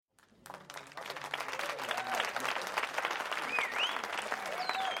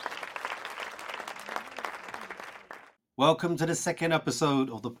Welcome to the second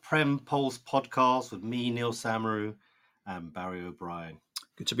episode of the Prem Pulse podcast with me, Neil Samaru, and Barry O'Brien.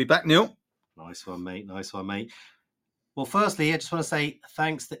 Good to be back, Neil. Nice one, mate. Nice one, mate. Well, firstly, I just want to say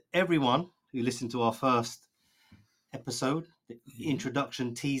thanks to everyone who listened to our first episode, the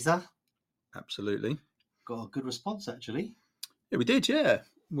introduction teaser. Absolutely. Got a good response, actually. Yeah, we did, yeah.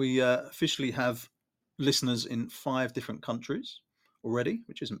 We officially have listeners in 5 different countries already,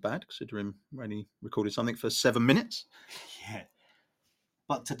 which isn't bad, considering we only recorded something for 7 minutes. Yeah.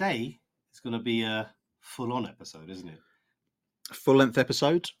 But today, it's going to be a full-on episode, isn't it? A full-length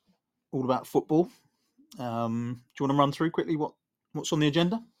episode, all about football. Do you want to run through quickly what's on the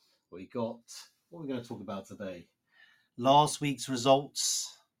agenda? What are we going to talk about today? Last week's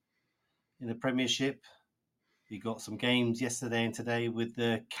results in the Premiership. We got some games yesterday and today with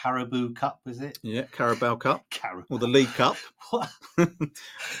the Carabao Cup, is it? Yeah, Carabao Cup. Carabao. Or the League Cup. What? The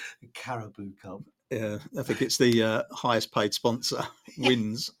Carabao Cup. Yeah, I think it's the highest paid sponsor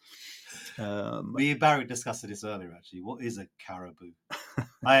wins. Me and Barry discussed this earlier, actually. What is a caribou?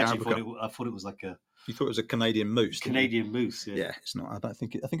 I actually thought it was like a... You thought it was a Canadian moose? Canadian moose, yeah. Yeah, it's not. I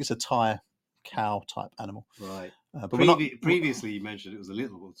think it's a Thai cow type animal. Right. But previously, you mentioned it was the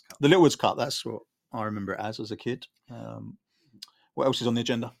Littlewoods Cup. The Littlewoods Cup, that's what I remember it as a kid. What else is on the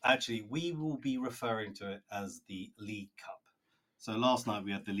agenda? Actually, we will be referring to it as the League Cup. So last night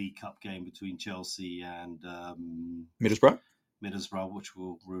we had the League Cup game between Chelsea and Middlesbrough, which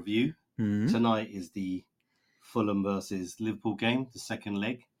we'll review. Mm-hmm. Tonight is the Fulham versus Liverpool game, the second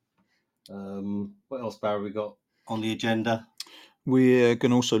leg. What else, Barry, we got on the agenda? We're going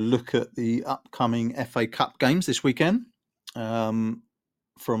to also look at the upcoming FA Cup games this weekend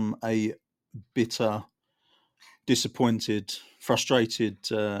from a bitter, disappointed, frustrated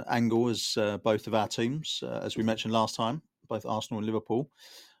angle, as both of our teams, as we mentioned last time, both Arsenal and Liverpool,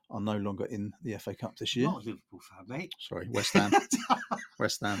 are no longer in the FA Cup this year. Not a Liverpool fan, mate. Sorry, West Ham.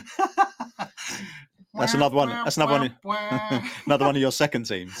 West Ham. That's another one. That's another one. Another one of your second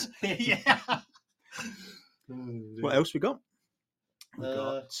teams. Yeah. What else we got? We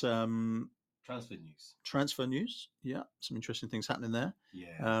got transfer news. Yeah, some interesting things happening there.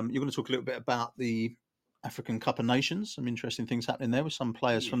 Yeah. You're going to talk a little bit about the African Cup of Nations. Some interesting things happening there with some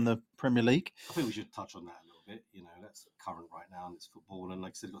players from the Premier League. I think we should touch on that a little bit. You know, that's current right now in this football, and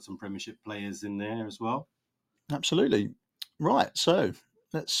like I said, got some Premiership players in there as well. Absolutely. Right. So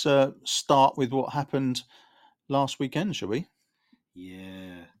let's start with what happened last weekend, shall we?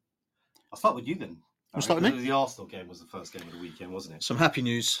 Yeah. I'll start with you then. We'll start with me. The Arsenal game was the first game of the weekend, wasn't it? Some happy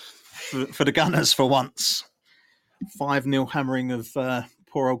news for the Gunners for once. 5-0 hammering of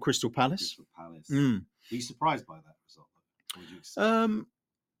poor old Crystal Palace. Were you surprised by that result? Or did you expect?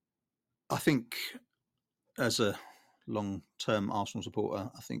 I think as a long-term Arsenal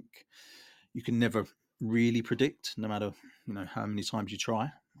supporter, I think you can never really predict, no matter how many times you try.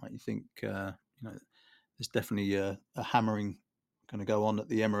 Like, you think there's definitely a hammering going to go on at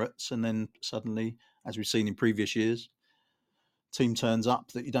the Emirates, and then suddenly, as we've seen in previous years, team turns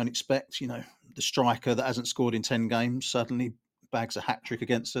up that you don't expect. The striker that hasn't scored in 10 games suddenly bags a hat trick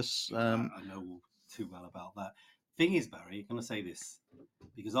against us. I know too well about that. Thing is, Barry, I'm going to say this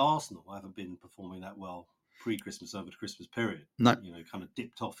because Arsenal haven't been performing that well pre-Christmas over the Christmas period. No, kind of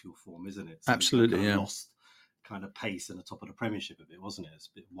dipped off your form, isn't it? So absolutely, yeah. Lost kind of pace in the top of the Premiership a bit, wasn't it? It's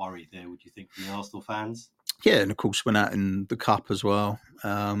a bit worried there. Would you think from the Arsenal fans? Yeah, and of course went out in the cup as well.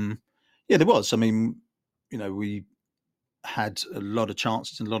 Yeah, there was. I mean, we had a lot of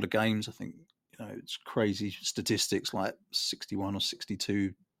chances in a lot of games. I think it's crazy statistics like 61 or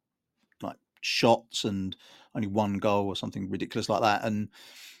 62 like shots and only 1 goal or something ridiculous like that. And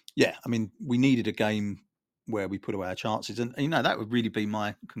yeah, I mean, we needed a game where we put away our chances, and that would really be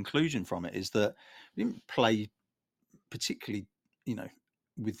my conclusion from it, is that we didn't play particularly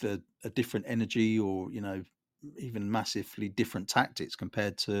with a different energy or even massively different tactics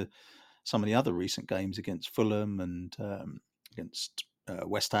compared to some of the other recent games against Fulham and against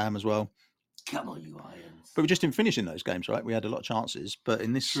West Ham as well. Come on, you Irons! But we just didn't finish in those games, right? We had a lot of chances, but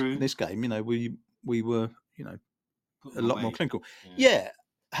in this game, we were a lot more clinical. Yeah.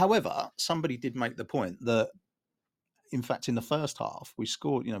 However, somebody did make the point that, in fact, in the first half, we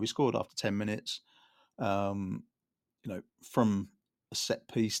scored. We scored after 10 minutes. From a set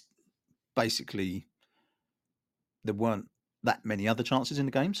piece. Basically, there weren't that many other chances in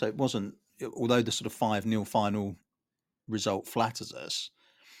the game, so it wasn't. Although the sort of 5-0 final result flatters us,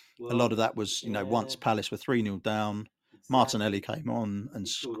 a lot of that was once Palace were 3-0 down, Martinelli came on and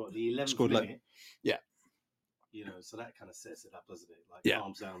scored the 11th scored minute. Yeah. So that kind of sets it up, doesn't it? Like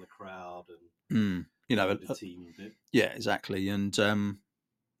calms down the crowd and the team a bit. Yeah, exactly. And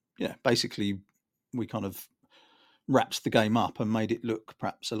basically we kind of wrapped the game up and made it look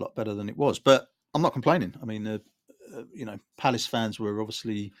perhaps a lot better than it was. But I'm not complaining. I mean, Palace fans were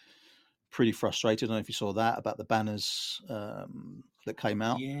obviously pretty frustrated. I don't know if you saw that about the banners that came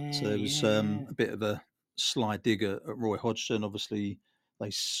out. Yeah, So there was a bit of a sly dig at Roy Hodgson. Obviously,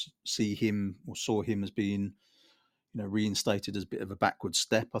 they see him or saw him as being, reinstated as a bit of a backward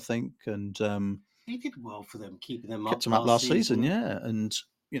step, I think, and he did well for them, keeping them kept up him up last season. season. Yeah, and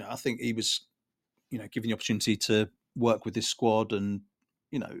I think he was, given the opportunity to work with this squad, and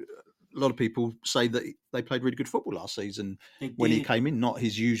a lot of people say that they played really good football last season when he came in. Not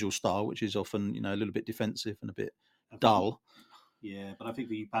his usual style, which is often a little bit defensive and a bit dull. Yeah, but I think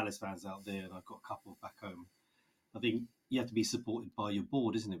for you Palace fans out there, and I've got a couple back home, I think you have to be supported by your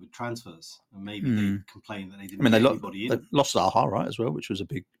board, isn't it, with transfers? And maybe they complain that they didn't get anybody in. They lost Zaha, right, as well, which was a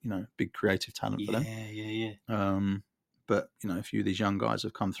big, big creative talent for them. Yeah. But a few of these young guys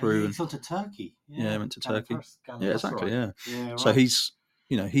have come through. He's gone to Turkey. Yeah, went to Turkey. Yeah, exactly. Right. Yeah. Right. So he's,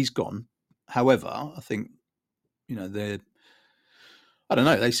 he's gone. However, I think, they're. I don't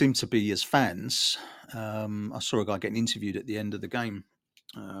know. They seem to be, as fans. I saw a guy getting interviewed at the end of the game,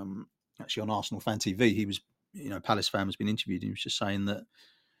 actually on Arsenal Fan TV. He was, Palace fan was being interviewed. He was just saying that,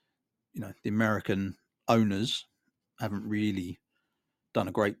 the American owners haven't really done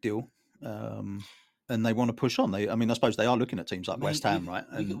a great deal, and they want to push on. I suppose they are looking at teams like West Ham, right?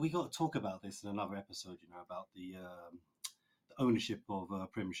 We got to talk about this in another episode. About the ownership of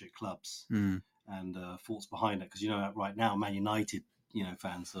Premiership clubs and thoughts behind it, because right now Man United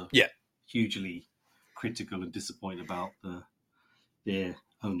fans are hugely critical and disappointed about their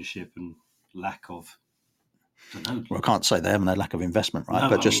ownership and lack of. Well, I can't say they haven't had lack of investment, right?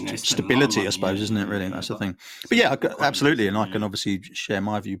 But just stability, I suppose, isn't it? Really, that's the thing. But yeah, absolutely, and I can obviously share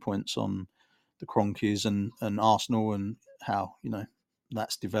my viewpoints on the Kroenkes and Arsenal and how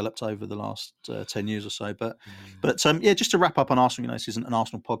that's developed over the last 10 years or so. But just to wrap up on Arsenal, this isn't an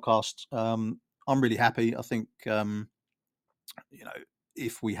Arsenal podcast. I'm really happy. I think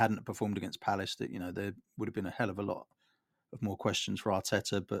if we hadn't performed against Palace, that there would have been a hell of a lot of more questions for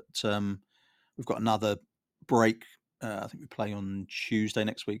Arteta. But we've got another break. I think we play on Tuesday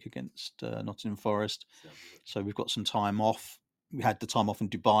next week against Nottingham Forest. So we've got some time off. We had the time off in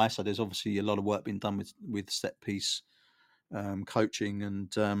Dubai, so there's obviously a lot of work being done with set piece coaching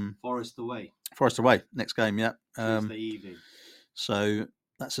and Forest away next game. Yeah, Tuesday evening. So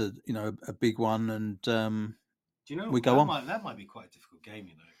that's a big one, and we go on. That might be quite a difficult game,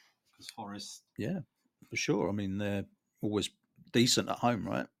 because Forest. Yeah, for sure. I mean, they're always decent at home,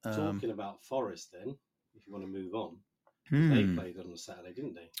 right? Talking about Forest, then, if you want to move on, they played on a Saturday,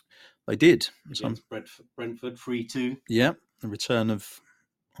 didn't they? They did. Against Brentford 3-2. Yeah, the return of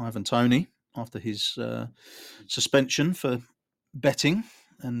Ivan Toney after his suspension for betting,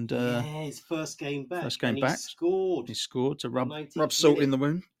 and his first game back. He scored to rub salt in the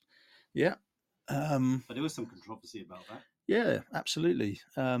wound. Yeah, but there was some controversy about that. Yeah, absolutely.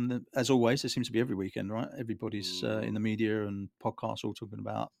 As always, there seems to be every weekend, right? Everybody's in the media and podcasts all talking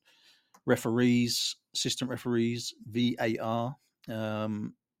about referees, assistant referees, VAR,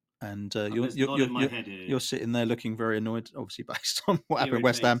 and you're sitting there looking very annoyed, obviously based on what happened at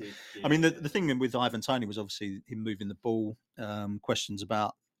West Ham. Yeah. I mean, the thing with Ivan Toney was obviously him moving the ball. Questions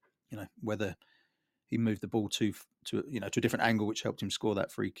about whether he moved the ball to a different angle, which helped him score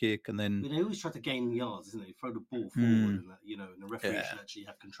that free kick, and then they always try to gain yards, isn't they? Throw the ball forward, and that, and the referee should actually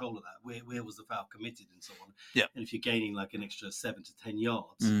have control of that. Where was the foul committed, and so on? Yeah. And if you're gaining like an extra 7 to 10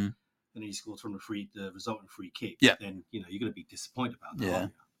 yards. And then you scored from the resulting free kick. Yeah. Then you're going to be disappointed about that. Yeah.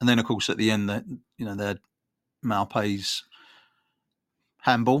 And then of course at the end that they had Maupay's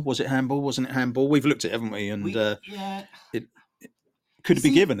handball. Was it handball? Wasn't it handball? We've looked at it, haven't we? And it could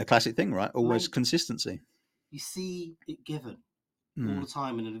be given. The classic thing, right? Always consistency. You see it given all the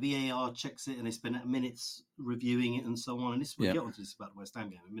time, and then the VAR checks it, and they spend minutes reviewing it and so on. And we'll get onto this about the West Ham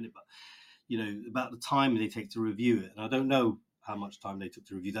game in a minute, but about the time they take to review it, and I don't know how much time they took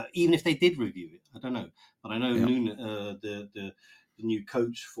to review that. Even if they did review it, I don't know. But I know the new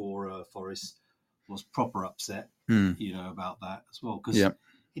coach for Forest was proper upset, about that as well, because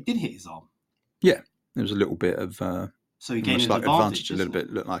it did hit his arm. Yeah, there was a little bit of so he gained an advantage. A little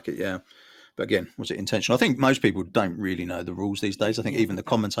bit looked like it, yeah. But again, was it intentional? I think most people don't really know the rules these days. I think even the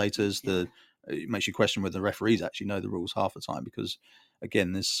commentators, it makes you question whether the referees actually know the rules half the time, because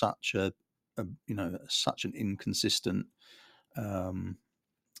again, there's such such an inconsistent.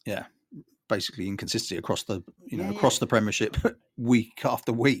 Basically inconsistency across the across the Premiership week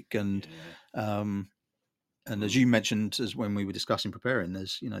after week, and as you mentioned, as when we were discussing preparing,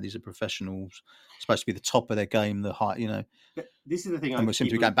 there's these are professionals supposed to be the top of their game, the high, But this is the thing, and we seem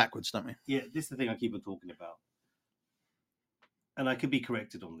to be going backwards, don't we? Yeah, this is the thing I keep on talking about. and I could be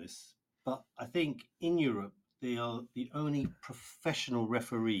corrected on this, but I think in Europe they are the only professional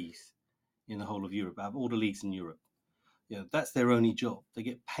referees in the whole of Europe, out of all the leagues in Europe. Yeah, that's their only job. They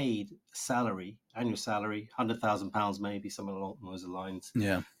get paid salary, annual salary, £100,000 maybe, something along those lines.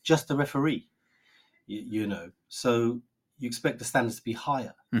 Yeah. Just the referee, you know. So you expect the standards to be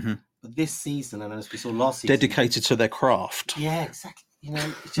higher. Mm-hmm. But this season, and as we saw last season, Dedicated to their craft. Yeah, exactly. You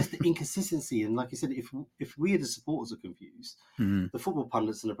know, it's just the inconsistency. And like I said, if we the supporters are confused, the football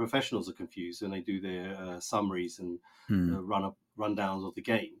pundits and the professionals are confused when they do their summaries and rundowns of the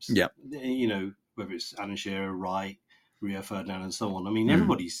games. Yeah. You know, whether it's Alan Shearer, Wright, Rio Ferdinand, and so on. I mean,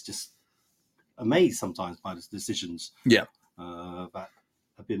 everybody's just amazed sometimes by the decisions that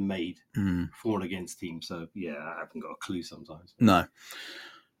have been made for and against teams. So, yeah, I haven't got a clue sometimes. No.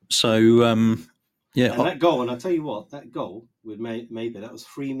 So, yeah. And that goal, and I tell you what, that goal with Maybe, that was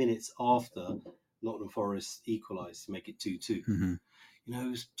 3 minutes after Nottingham Forest equalised to make it 2-2. Mm-hmm. You know, it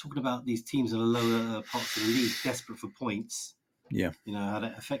was talking about these teams in the lower parts of the league desperate for points. Yeah. You know, how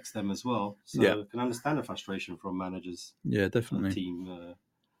that affects them as well. So I can understand the frustration from managers. Yeah, definitely. Team.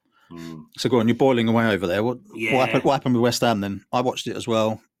 So go on, you're boiling away over there. What happened with West Ham then? I watched it as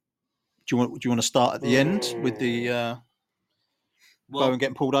well. Do you want to start at the end with the Bowen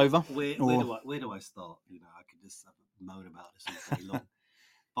getting pulled over? Where do I start? You know, I could just moan about this all day long.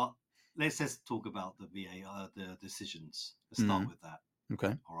 But let's just talk about the VAR, the decisions. Let's start with that.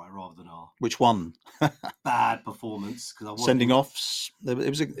 Okay. All right, rather than our which one? Bad performance, because sending offs.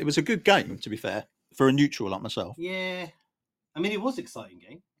 It was a good game, to be fair, for a neutral like myself. Yeah, I mean, it was an exciting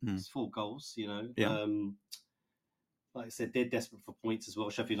game. It's 4 goals, you know. Yeah. Like I said, they're desperate for points as well.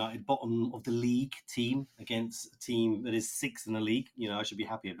 Sheffield United, bottom of the league team against a team that is 6th in the league. You know, I should be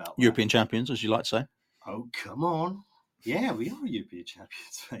happy about that. European champions, as you like to say. Oh, come on. Yeah, we are European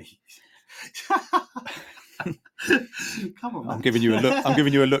champions, mate. Come on, man. I'm giving you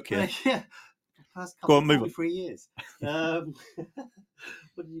a look here. Yeah. First couple of 43 years. What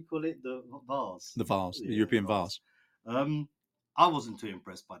do you call it? The VARs. The VARs, the European VARs. I wasn't too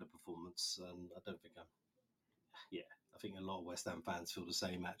impressed by the performance, and I don't think I think a lot of West Ham fans feel the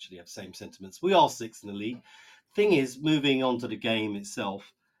same, actually, have the same sentiments. We are 6th in the league. Thing is, moving on to the game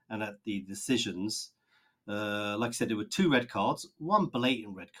itself and at the decisions, like I said, there were 2 red cards, 1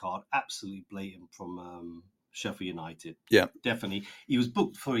 blatant red card, absolutely blatant from Sheffield United. Yeah. Definitely. He was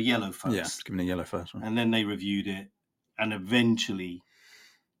booked for a yellow first. Yeah, given a yellow first. Right? And then they reviewed it and eventually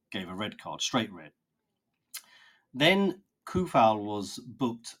gave a red card, straight red. Then Kufal was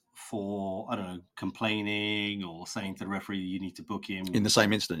booked for, I don't know, complaining or saying to the referee, you need to book him. In the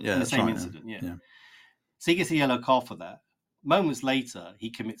same incident, yeah. In the same incident, yeah. So he gets a yellow card for that. Moments later,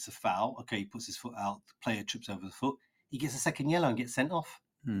 he commits a foul. Okay, he puts his foot out. The player trips over the foot. He gets a second yellow and gets sent off.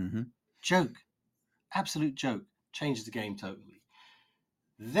 Mm-hmm. Joke. Absolute joke. Changes the game totally.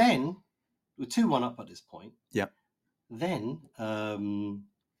 Then, we're 2-1 up at this point. Yeah. Then,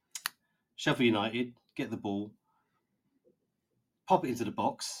 Sheffield United get the ball, pop it into the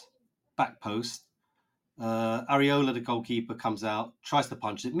box, back post. Areola, the goalkeeper, comes out, tries to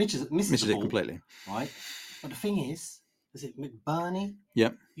punch it, misses the ball, completely. Right? But the thing is it McBurney?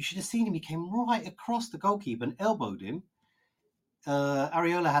 Yep. You should have seen him. He came right across the goalkeeper and elbowed him.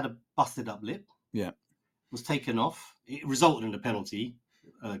 Areola had a busted up lip. Yeah. Was taken off. It resulted in a penalty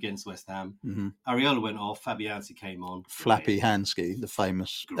against West Ham. Mm-hmm. Areola went off. Fabianski came on. Flappy Hansky, the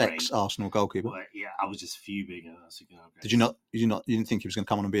famous ex-Arsenal goalkeeper. Well, yeah, I was just fuming. Did you not? You didn't think he was going to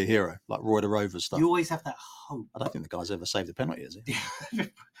come on and be a hero like Roy the Rovers stuff? You always have that hope. I don't think the guy's ever saved a penalty, has he?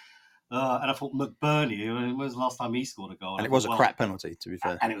 And I thought McBurney, when was the last time he scored a goal? And it was a crap penalty, to be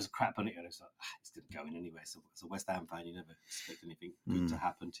fair. And it was a crap penalty. And it's like, it's going going anyway. So as a West Ham fan, you never expect anything good to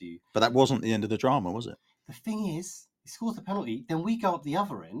happen to you. But that wasn't the end of the drama, was it? The thing is, he scores the penalty, then we go up the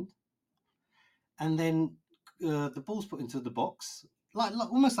other end, and then the ball's put into the box, like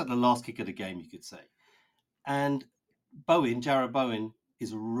almost like the last kick of the game, you could say. And Jarrod Bowen,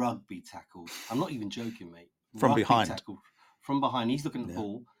 is rugby tackled. I'm not even joking, mate. From behind. Tackled from behind. He's looking at the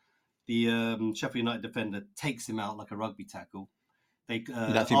ball. The Sheffield United defender takes him out like a rugby tackle. They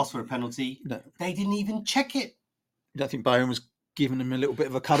asked for a penalty. They didn't even check it. You don't think Bowen was giving him a little bit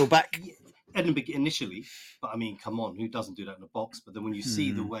of a cuddle back? Initially, but I mean, come on, who doesn't do that in a box? But then when you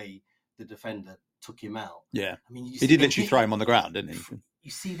see the way the defender took him out, I mean, he did literally throw him on the ground, didn't he?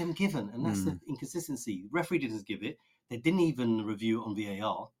 You see them given, and that's the inconsistency. The referee didn't give it. They didn't even review it on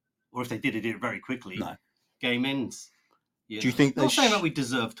VAR, or if they did it very quickly. No. Game ends. Do you think I'm not saying that we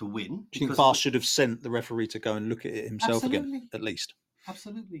deserve to win? Do you think VAR should have sent the referee to go and look at it himself again, at least?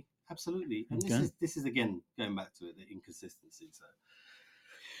 Absolutely. And this is again going back to it, the inconsistency. So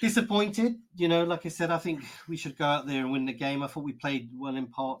Disappointed, like I said, I think we should go out there and win the game. I thought we played well in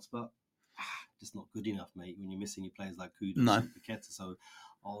parts, but just not good enough, mate, when you're missing your players like Kudus and Paqueta. So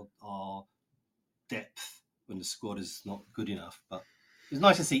our depth when the squad is not good enough. But it was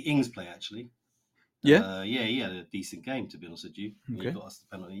nice to see Ings play, actually. Yeah? He had a decent game, to be honest with you. Okay. He got us the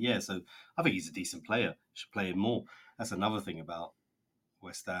penalty. Yeah, so I think he's a decent player. Should play him more. That's another thing about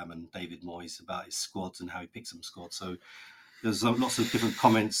West Ham and David Moyes, about his squads and how he picks some squads. So there's lots of different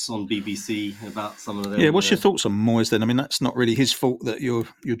comments on BBC about some of them. Yeah, what's your thoughts on Moyes then? I mean, that's not really his fault that you're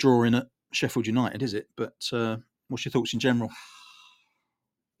drawing at Sheffield United, is it? But what's your thoughts in general?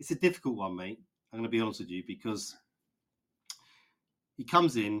 It's a difficult one, mate. I'm going to be honest with you, because he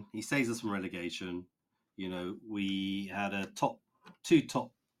comes in, he saves us from relegation. We had two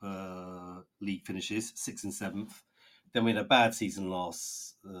top league finishes, 6th and 7th. Then we had a bad season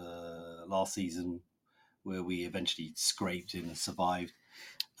last season, where we eventually scraped in and survived.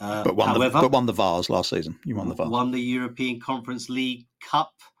 But won the Vars last season. You won the Vars. Won the European Conference League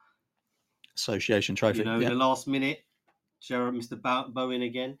Cup. Association trophy. In the last minute, Mr. Bowen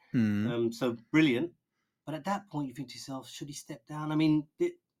again. So brilliant. But at that point, you think to yourself, should he step down? I mean,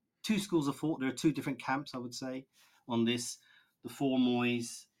 two schools of thought. There are two different camps, I would say, on this. The for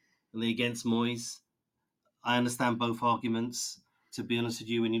Moyes and the against Moyes. I understand both arguments. To be honest with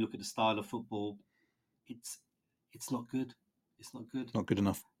you, when you look at the style of football, it's not good. It's not good. Not good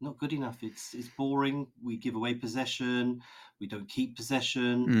enough. Not good enough. It's boring. We give away possession. We don't keep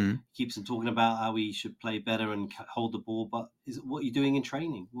possession. Keeps them talking about how we should play better and hold the ball. But what are you doing in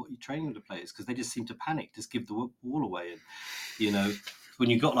training? What are you training with the players? Because they just seem to panic, just give the ball away. And, when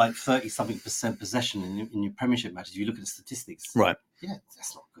you've got like 30-something% possession in your Premiership matches, you look at the statistics. Right. Yeah,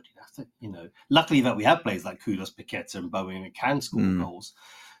 that's not good enough. Luckily that we have players like Kudus, Paqueta and Bowen who can score goals.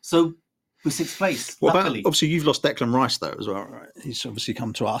 So we're 6th place. Luckily. Obviously, you've lost Declan Rice though as well, right? He's obviously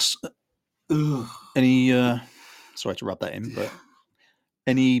come to us. Any? Sorry to rub that in, but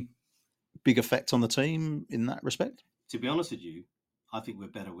any big effect on the team in that respect? To be honest with you, I think we're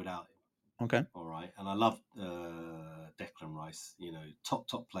better without him. Okay. All right, and I love Declan Rice.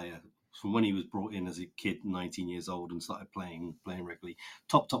 Top player from when he was brought in as a kid, 19 years old, and started playing regularly.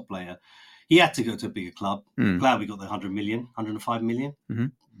 Top player. He had to go to a bigger club. Glad we got the 100 million, 105 million.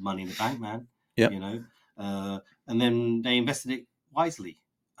 Money in the bank, man. Yeah. And then they invested it wisely.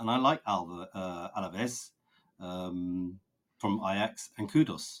 And I like Alaves from Ajax and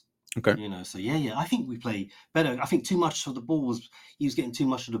Kudus. Okay. So yeah. I think we play better. I think too much of the ball he was getting too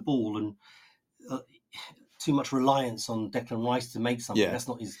much of the ball and too much reliance on Declan Rice to make something. Yeah. That's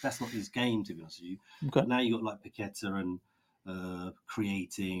not his game, to be honest with you. Okay. Now you got like Paqueta and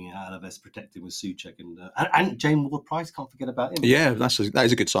creating Alaves, protecting with Souček and James Ward-Prowse. Can't forget about him. Yeah, that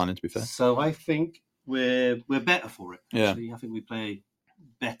is a good signing, to be fair. So I think we're better for it. Actually. Yeah. I think we play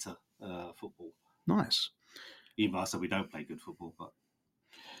better football. Nice. Even though I said we don't play good football, but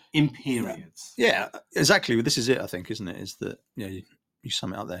in periods. Yeah, exactly. This is it, I think, isn't it? Is that you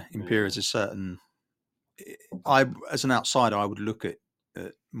sum it up there. In periods is certain. As an outsider, I would look at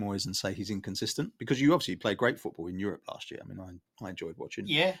Moyes and say he's inconsistent, because you obviously played great football in Europe last year. I mean, I enjoyed watching.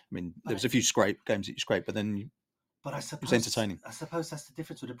 Yeah. I mean, there was a few games that you scraped, but then But I suppose it was entertaining. I suppose that's the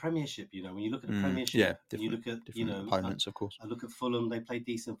difference with the Premiership. When you look at the Premiership, you look at opponents, of course. I look at Fulham; they play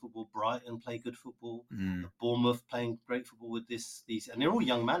decent football. Brighton play good football. Bournemouth playing great football with these, and they're all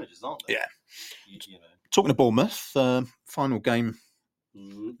young managers, aren't they? Yeah. Talking of Bournemouth, final game,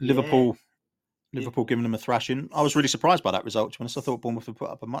 Liverpool giving them a thrashing. I was really surprised by that result. To be honest, I thought Bournemouth would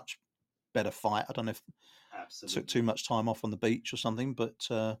put up a much better fight. I don't know if it took too much time off on the beach or something,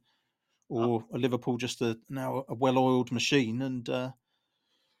 but. Or Liverpool just now a well-oiled machine and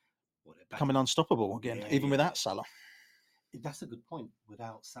becoming unstoppable again, even without Salah. That's a good point.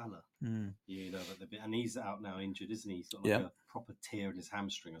 Without Salah, and he's out now injured, isn't he? He's got a proper tear in his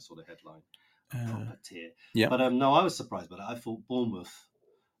hamstring. I saw the headline, proper tear. Yeah, but no, I was surprised by that. I thought Bournemouth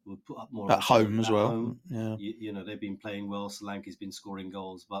would put up more at home as well. Home. Yeah, they've been playing well. Solanke's been scoring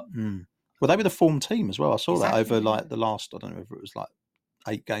goals, but well, they were the form team as well. I saw that over the last. I don't know if it was like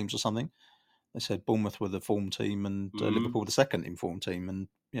 8 games or something. They said Bournemouth were the form team and Liverpool the second in form team, and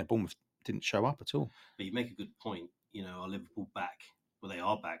Bournemouth didn't show up at all. But you make a good point. Are Liverpool back? Well, they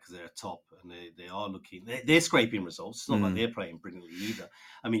are back because they're top and they are looking. They're scraping results. It's not like they're playing brilliantly either.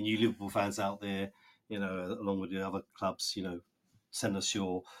 I mean, you Liverpool fans out there, along with the other clubs, send us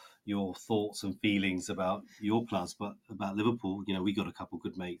your thoughts and feelings about your clubs, but about Liverpool, we got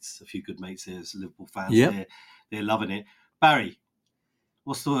a few good mates here as Liverpool fans. Yep. They're loving it. Barry,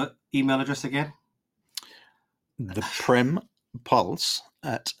 what's the email address again? The Prem Pulse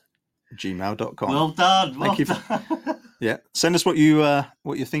at gmail.com. Well done. Thank you. Yeah, send us what you're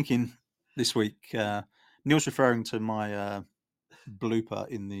thinking this week. Neil's referring to my blooper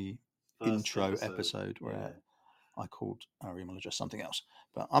in the First intro episode where yeah. I called our email address something else.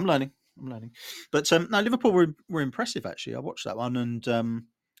 But I'm learning. But no, Liverpool were impressive actually. I watched that one, and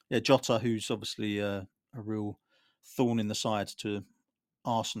Jota, who's obviously a real thorn in the side to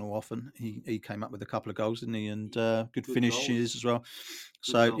Arsenal often. He came up with a couple of goals, didn't he? And good finishes goals. as well. Good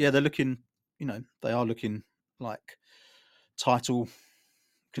So goals. they're looking. They are looking like title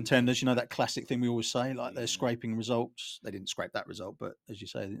contenders. That classic thing we always say, like they're scraping results. They didn't scrape that result, but as you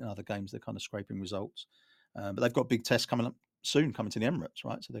say, in other games they're kind of scraping results. But they've got big tests coming up soon, coming to the Emirates,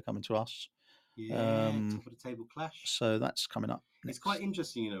 right? So they're coming to us. Yeah, top of the table clash. So that's coming up. It's quite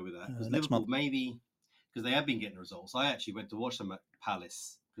interesting, with that, because next Liverpool month. maybe because they have been getting results. I actually went to watch them at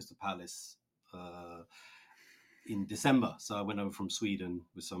Crystal Palace, in December. So I went over from Sweden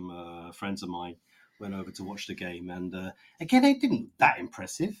with some friends of mine. Went over to watch the game, and again, it didn't that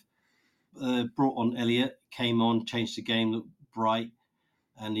impressive. Brought on Elliott, came on, changed the game, looked bright,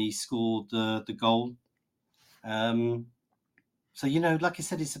 and he scored the goal. So like I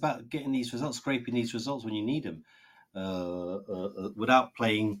said, it's about getting these results, scraping these results when you need them, without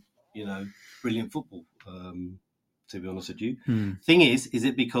playing, brilliant football. To be honest with you, thing is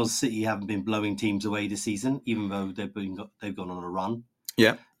it because City haven't been blowing teams away this season, even though they've gone on a run?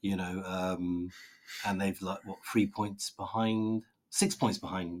 Yeah, and they've 3 points behind, 6 points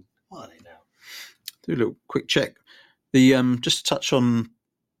behind. What are they now? Do a little quick check. The just to touch on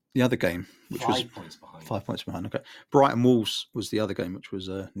the other game, which 5 points behind. 5 points behind. Okay, Brighton Wolves was the other game, which was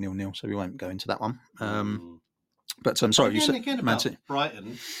 0-0. So we won't go into that one. But I'm sorry, again about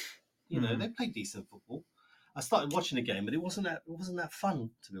Brighton. They played decent football. I started watching the game, but it wasn't that fun,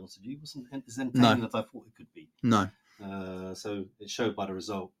 to be honest with you. It wasn't as entertaining as I thought it could be. No. So it showed by the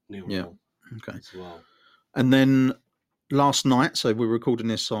result, 0-0. Yeah. Okay. As well. And then last night, so we're recording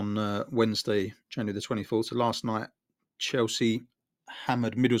this on Wednesday, January the 24th. So last night, Chelsea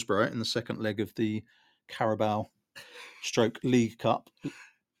hammered Middlesbrough in the second leg of the Carabao / League Cup.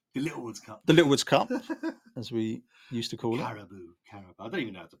 The Littlewoods Cup. The Littlewoods Cup, as we used to call Carabao. I don't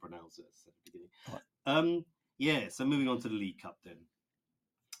even know how to pronounce it at the beginning. Right. So moving on to the League Cup then.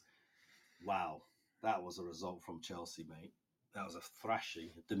 Wow, that was a result from Chelsea, mate. That was a thrashing,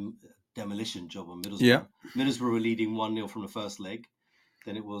 demolition job on Middlesbrough. Yeah. Middlesbrough were leading 1-0 from the first leg.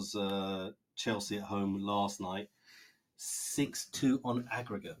 Then it was Chelsea at home last night. 6-2 on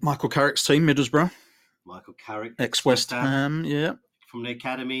aggregate. Michael Carrick's team, Middlesbrough. Michael Carrick. Ex-West Ham, yeah. From the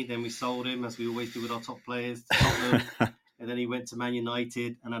academy, then we sold him, as we always do with our top players, to Tottenham. And then he went to Man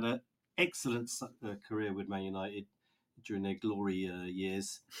United and had an excellent career with Man United during their glory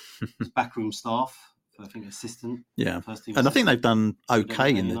years. Backroom staff, I think assistant. Yeah, first team and I think they've done assistant.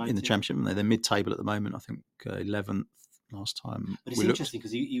 okay in the championship. They're mid-table at the moment. I think 11th last time. But it's interesting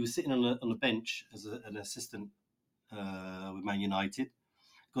because he was sitting on the bench as an assistant with Man United.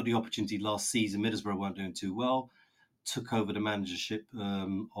 Got the opportunity last season. Middlesbrough weren't doing too well. Took over the manager's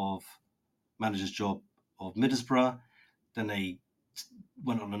job of Middlesbrough. Then they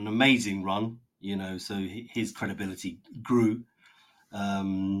went on an amazing run, so his credibility grew.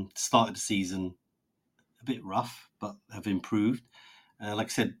 Started the season a bit rough, but have improved. Like I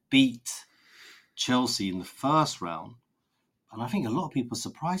said, beat Chelsea in the first round. And I think a lot of people are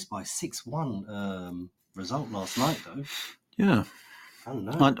surprised by 6-1 result last night, though. Yeah. I don't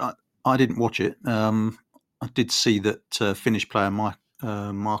know. I didn't watch it. I did see that Finnish player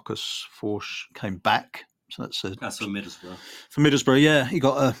Marcus Forss came back. So that's for Middlesbrough. For Middlesbrough, yeah. He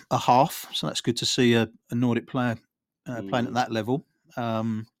got a half. So that's good to see a Nordic player playing at that level.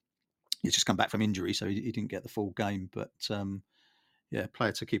 He's just come back from injury, so he didn't get the full game. But,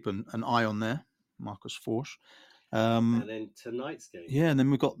 player to keep an eye on there, Marcus Forss. And then tonight's game. Yeah, and then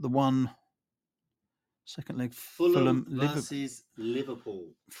we've got the one second leg, Fulham versus Liverpool.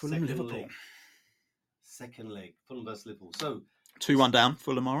 Liverpool. Second leg, Fulham versus Liverpool. So 2-1 down,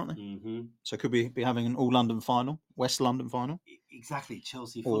 Fulham, aren't they? Mm-hmm. So could we be having an all-London final, West London final? Exactly,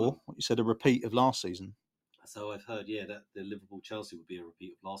 Chelsea, Fulham. Or what you said, a repeat of last season. So I've heard, that the Liverpool-Chelsea would be a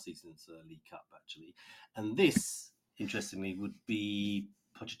repeat of last season's League Cup, actually. And this, interestingly, would be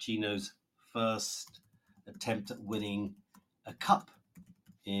Pochettino's first attempt at winning a cup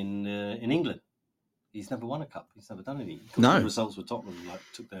in England. He's never won a cup. He's never done any. No. The results with Tottenham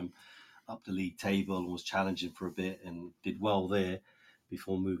took them up the league table and was challenging for a bit and did well there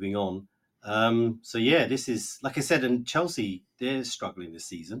before moving on. This is, like I said, and Chelsea, they're struggling this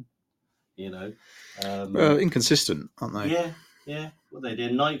season. Inconsistent, aren't they? Yeah. Well, they're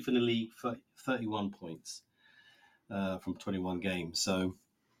 9th in the league for 31 points from 21 games. So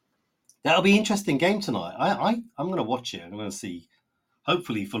That'll be an interesting game tonight. I'm going to watch it. I'm going to see.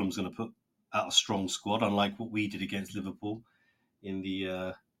 Hopefully, Fulham's going to put out a strong squad, unlike what we did against Liverpool in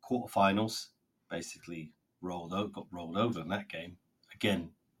the quarterfinals. Basically, got rolled over in that game. Again,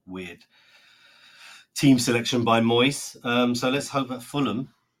 weird team selection by Moyes. So let's hope that Fulham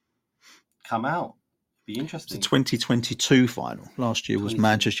come out. Be It's interesting. the 2022 final. Last year was 22.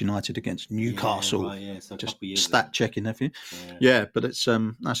 Manchester United against Newcastle. Yeah, right, yeah. So a Just couple of years stat ago. checking, have you? Yeah. Yeah, but it's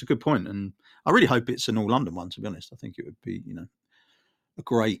that's a good point, and I really hope it's an all London one. To be honest, I think it would be a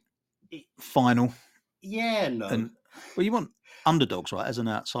great final. Yeah, no. And well, you want underdogs, right? As an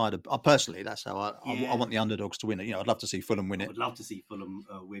outsider, personally, that's how I Yeah. want the underdogs to win it. I'd love to see Fulham win I it. would love to see Fulham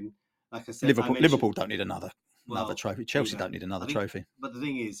win. Like I said, Liverpool don't need another Well, trophy. Chelsea exactly. don't need another I think- trophy. But the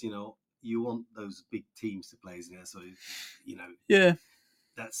thing is, you want those big teams to play, isn't it? So, Yeah,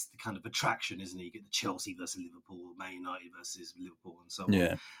 that's the kind of attraction, isn't it? You get the Chelsea versus Liverpool, Man United versus Liverpool, and so on.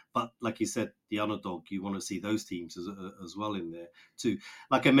 yeah, But like you said, the underdog, you want to see those teams as well in there too.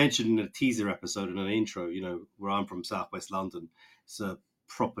 Like I mentioned in a teaser episode and an intro, where I'm from Southwest London, it's a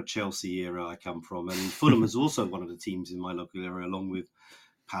proper Chelsea era I come from, and Fulham is also one of the teams in my local area, along with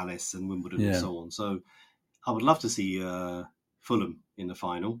Palace and Wimbledon and Yeah. so on. So I would love to see Fulham in the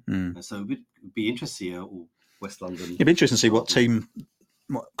final. Mm. So it would be interesting to see all West London. It'd be interesting to see what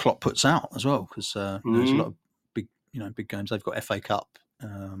Klopp puts out as well, because there's a lot of big games. They've got FA Cup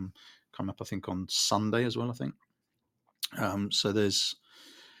coming up, I think, on Sunday as well. I think. So there's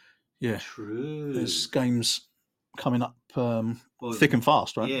True. there's games coming up thick and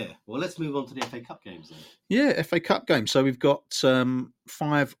fast, right? Yeah. Well, let's move on to the FA Cup games then. Yeah, FA Cup games. So we've got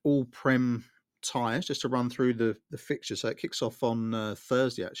 5 all-Prem ties, just to run through the fixture. So it kicks off on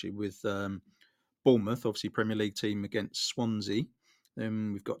Thursday, actually, with Bournemouth, obviously Premier League team, against Swansea.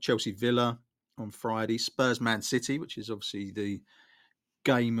 Then we've got Chelsea Villa on Friday, Spurs Man City, which is obviously the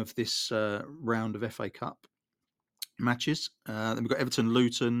game of this round of FA Cup matches. Then we've got Everton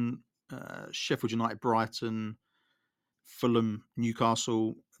Luton, Sheffield United Brighton, Fulham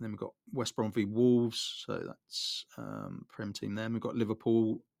Newcastle, and then we've got West Brom v Wolves, so that's Prem team there. We've got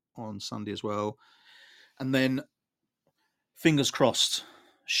Liverpool on Sunday as well, and then fingers crossed,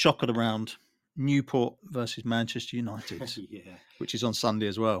 shock of the round, Newport versus Manchester United, Yeah. which is on Sunday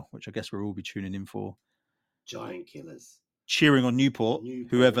as well, which I guess we'll all be tuning in for. Giant killers. Cheering on Newport,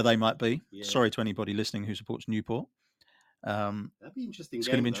 whoever they might be. Yeah. Sorry to anybody listening who supports Newport. That'd be interesting. It's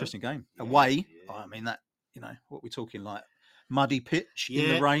going to be an interesting game. Away, I mean, that, what we're talking, like muddy pitch in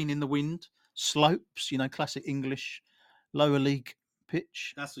the rain, in the wind, slopes, classic English lower league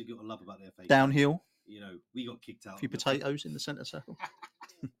pitch. That's what you got to love about the FA Cup. Downhill. We got kicked out. A few potatoes in the centre circle.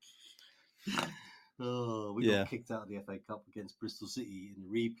 We got kicked out of the FA Cup against Bristol City in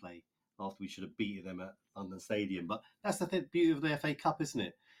replay after we should have beaten them at London Stadium. But that's the beauty of the FA Cup, isn't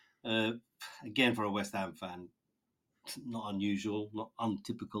it? Again, for a West Ham fan, not unusual, not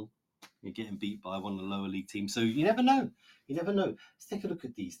untypical. You're getting beat by one of the lower league teams. So you never know. Let's take a look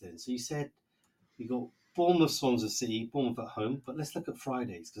at these then. So you said we got Bournemouth, Swansea City, Bournemouth at home. But let's look at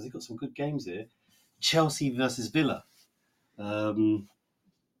Fridays, because they've got some good games here. Chelsea versus Villa.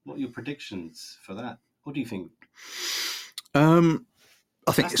 What are your predictions for that? What do you think? I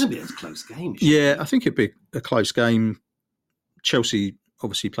think that's going to be a close game. Yeah, I think it'd be a close game. Chelsea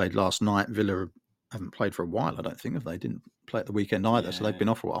obviously played last night. Villa haven't played for a while, I don't think. They didn't play at the weekend either, so they've been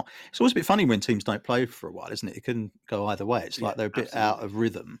off for a while. It's always a bit funny when teams don't play for a while, isn't it? It can go either way. It's like they're a bit out of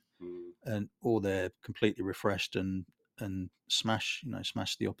rhythm, or they're completely refreshed and smash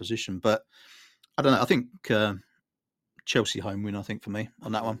the opposition. But I don't know. I think Chelsea home win, I think, for me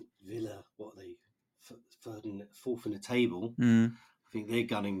on that one. Villa, what are they? Fourth in the table. I think they're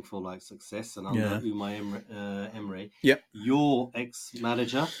gunning for success, and under Unai Emery. Yep. Your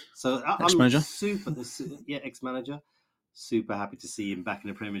ex-manager. So ex-manager. Ex-manager. Super happy to see him back in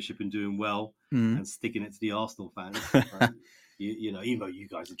the Premiership and doing well and sticking it to the Arsenal fans. Even though you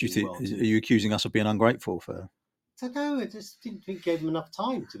guys are doing well. Are you accusing us of being ungrateful for? I don't know. I just didn't think gave him enough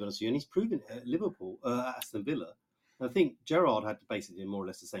time, to be honest with you, and he's proven it at Liverpool, Aston Villa. I think Gerrard had basically more or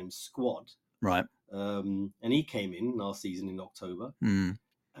less the same squad. Right. And he came in last season in October and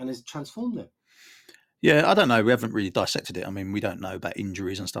has transformed them. Yeah, I don't know. We haven't really dissected it. I mean, we don't know about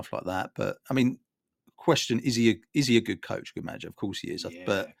injuries and stuff like that. But I mean, question, is he a good coach, good manager? Of course he is. Yeah.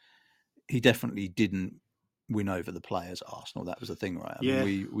 But he definitely didn't win over the players at Arsenal. That was the thing, right? I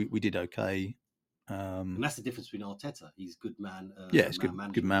mean, we did okay. And that's the difference between Arteta. He's a good man. He's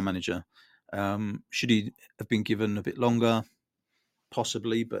good man manager. Should he have been given a bit longer?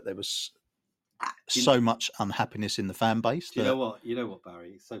 Possibly, but there was so much unhappiness in the fan base. You know what,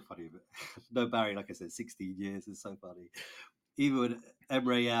 Barry? It's so funny. No, Barry, like I said, 16 years is so funny. even when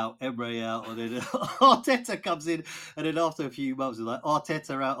Emre out, and then Arteta comes in, and then after a few months, it's like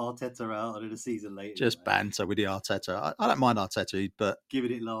Arteta out, and then a season later, Just banter with the Arteta. I don't mind Arteta, but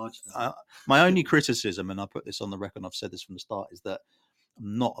giving it large. my only criticism, and I put this on the record, and I've said this from the start, is that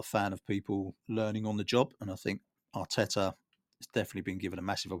I'm not a fan of people learning on the job, and I think Arteta has definitely been given a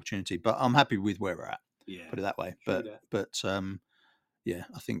massive opportunity. But I'm happy with where we're at. Yeah, Put it that way. But yeah,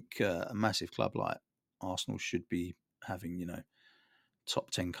 I think a massive club like Arsenal should be having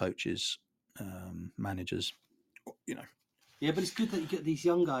top 10 coaches, managers, Yeah, but it's good that you get these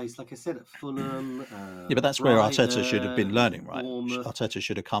young guys, like I said, at Fulham. Yeah, but that's where Arteta should have been Brighton, learning, right? Bournemouth. Arteta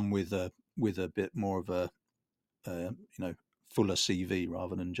should have come with a bit more of a fuller CV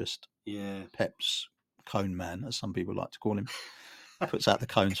rather than just Pep's cone man, as some people like to call him. Puts out the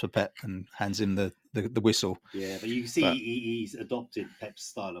cones for Pep and hands him the whistle. Yeah, but you can see he's adopted Pep's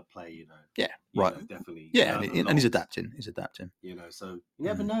style of play, Yeah, right. Definitely. Yeah, and he's adapting. He's adapting. So you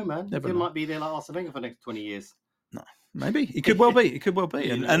never know, man. He might be there like Arsene Wenger for the next 20 years. No, maybe. He could well be. He could well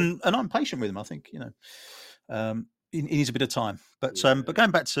be. And I'm patient with him. I think, he needs a bit of time. But going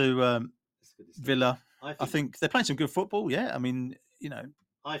back to Villa, I think they're playing some good football. Yeah, I mean,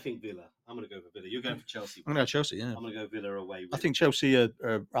 I think Villa. I'm going to go for Villa. You're going for Chelsea. I'm going to go Chelsea, yeah. I'm going to go Villa away. I think Chelsea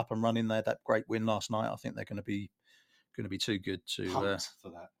are up and running. They had that great win last night. I think they're going to be too good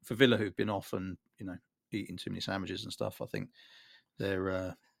for Villa, who've been off and eating too many sandwiches and stuff. I think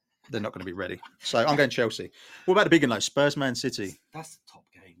they're not going to be ready. So I'm going Chelsea. What about the big one, though? Spurs, Man City. That's the top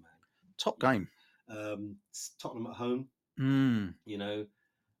game, man. Top game. Tottenham at home.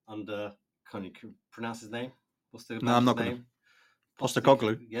 Under. Can you pronounce his name? What's the I'm not going to.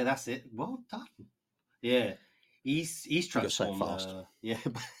 Postecoglou. Yeah, that's it. Well done. Yeah, he's transformed. Say it fast. Yeah,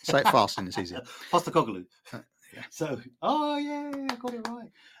 say it fast and it's easier. Postecoglou. Yeah. So, I got it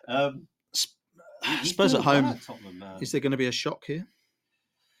right. Spurs at home. Tottenham, is there going to be a shock here?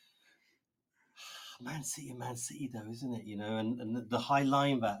 Man City, though, isn't it? And the high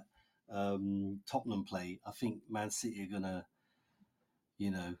line that Tottenham play, I think Man City are gonna,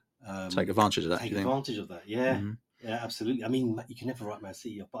 take advantage of that. Take advantage of that, yeah. Mm-hmm. Yeah, absolutely. I mean, you can never write Man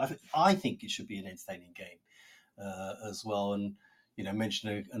City off, but I think it should be an entertaining game as well. And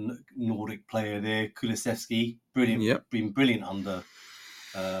mention a Nordic player there, Kulusevski, brilliant. Yep. Been brilliant under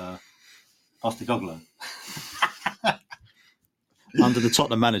Postecoglou. Under the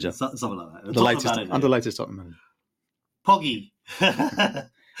Tottenham manager, something like that. The latest Tottenham manager, Poggy.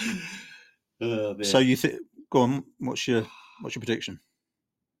 So you think? Go on. What's your prediction?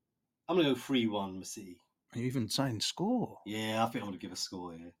 I'm gonna go 3-1 Man City. Are you even saying score? Yeah, I think I'm going to give a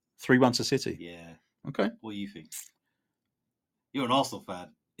score here. 3-1 to City? Yeah. Okay. What do you think? You're an Arsenal fan.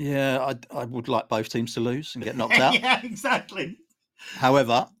 Yeah, I would like both teams to lose and get knocked out. Yeah, exactly.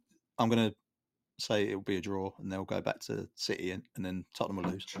 However, I'm going to say it'll be a draw and they'll go back to City and then Tottenham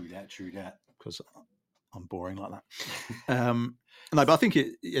will lose. True that. Because I'm boring like that. No, but I think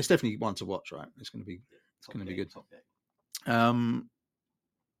it's definitely one to watch, right? It's going to be good. Top game.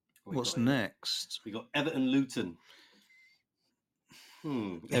 What's next? We got Everton Luton.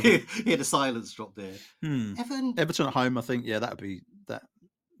 Yeah, the silence dropped there. Everton at home, I think. Yeah, that would be that.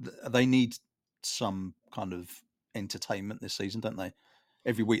 They need some kind of entertainment this season, don't they?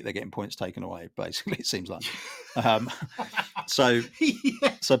 Every week they're getting points taken away. Basically, it seems like. So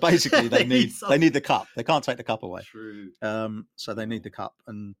basically, they need the cup. They can't take the cup away. True. So they need the cup,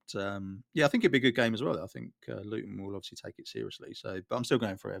 and I think it'd be a good game as well. I think Luton will obviously take it seriously. So, but I'm still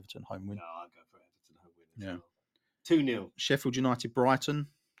going for Everton home win. No, I'll go for Everton home win. Yeah. 2-0. Sheffield United, Brighton.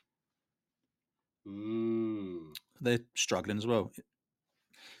 They're struggling as well.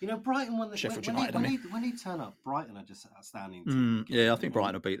 Brighton when they turn up, Brighton are just outstanding. Yeah, I think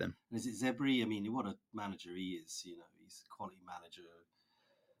Brighton will beat them. And is it Zebri? I mean, what a manager he is. He's a quality manager.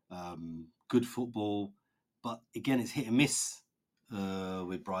 Good football, but again, it's hit and miss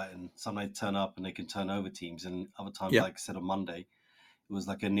with Brighton. Some they turn up and they can turn over teams, and other times, like I said on Monday, it was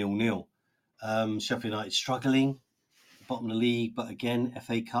like a 0-0. Sheffield United struggling, bottom of the league, but again,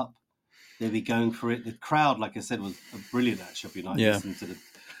 FA Cup, they'll be going for it. The crowd, like I said, was brilliant at Sheffield United. Yeah. Listen to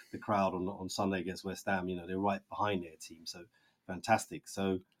the crowd on Sunday against West Ham. They're right behind their team, so fantastic.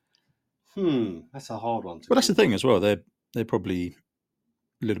 So, that's a hard one. That's the thing as well. They're probably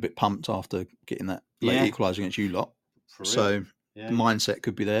a little bit pumped after getting that late equaliser against you lot. So the mindset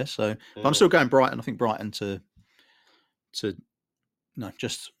could be there. So but I'm still going Brighton. I think Brighton to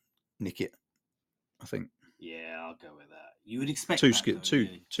just nick it. I think. Yeah, I'll go with that. You would expect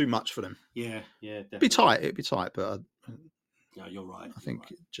too much for them. Yeah, definitely. It'd be tight, but no, you're right. I think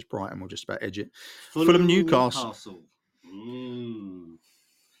just Brighton will just about edge it. Fulham Newcastle.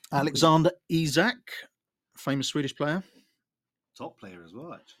 Alexander Isak, famous Swedish player. top player as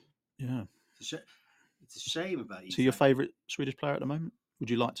well. Actually, Yeah. it's a shame about. Is he your Isak. favourite Swedish player at the moment? Would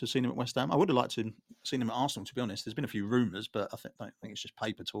you like to have seen him at West Ham? I would have liked to have seen him at Arsenal, to be honest. There's been a few rumours, but I don't think it's just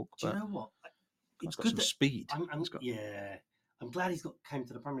paper talk. Do you But know what? he's It's got good some that speed. yeah. I'm glad he's came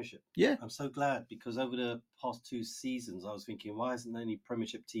to the Premiership. Yeah. I'm so glad because over the past 2 seasons, I was thinking, why hasn't any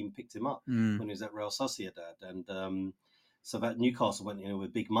Premiership team picked him up when he was at Real Sociedad? And so that Newcastle went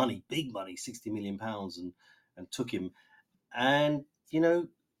with big money, £60 million, and took him. And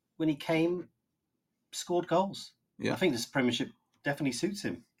when he came, scored goals. Yeah. I think this Premiership definitely suits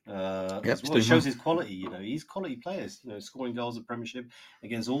him. Yep, as well. It shows his quality. He's quality players. Scoring goals at Premiership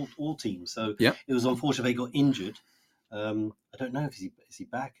against all teams. So Yep. it was unfortunate they got injured. I don't know if is he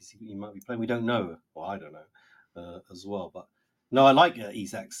back. He might be playing. We don't know. Well, I don't know as well. But no, I like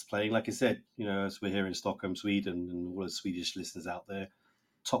Isak's playing. Like I said, as we're here in Stockholm, Sweden, and all the Swedish listeners out there,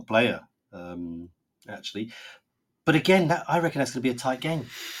 top player actually. But again, I reckon that's going to be a tight game.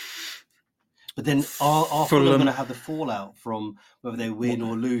 But then are Fulham going to have the fallout from whether they win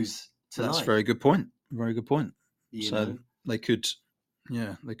or lose tonight? That's a very good point. Very good point. You know? They could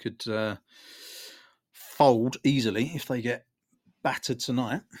fold easily if they get battered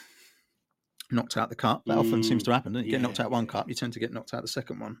tonight, knocked out the cup. That often seems to happen. You get knocked out one cup, you tend to get knocked out the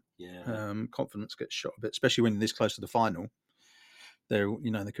second one. Yeah. Confidence gets shot a bit, especially when you're this close to the final. They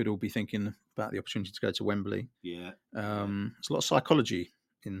could all be thinking about the opportunity to go to Wembley. Yeah. There's a lot of psychology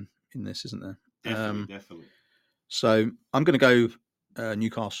in this, isn't there? Definitely. So I'm going to go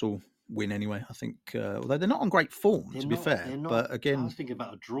Newcastle win anyway. I think, although they're not on great form, to be fair. But again, I was thinking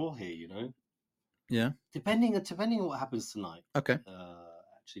about a draw here. Yeah. Depending on what happens tonight. Okay.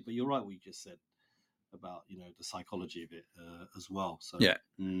 Actually, but you're right. What you just said about the psychology of it as well. So yeah.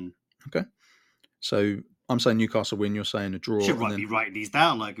 Okay. So I'm saying Newcastle win. You're saying a draw. Should be writing these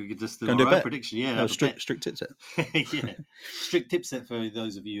down like we could just do our own prediction. Yeah. No, strict tip set. Yeah. Strict tip set for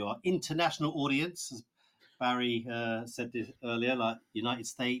those of you who are international audience. As Barry said this earlier, like United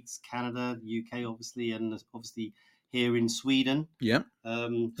States, Canada, UK, obviously, and obviously here in Sweden. Yeah.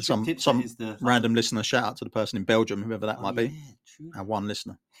 Some random listener. Shout out to the person in Belgium, whoever that might be. True. Our one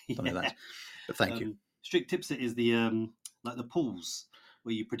listener. Something like that. But thank you. Strict tipset is the like the pools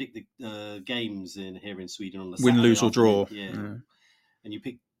where you predict the games here in Sweden on the win, Saturday lose, or draw. Yeah. And you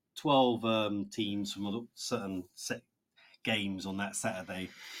pick 12 teams from a certain set games on that Saturday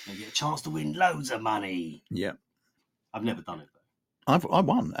and get a chance to win loads of money. Yeah. I've never done it though. I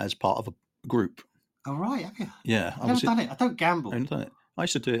won as part of a group. Oh right, have you? Yeah. I've never done it. I don't gamble. I haven't done it. I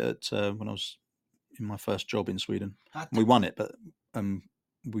used to do it when I was in my first job in Sweden. We won it, but I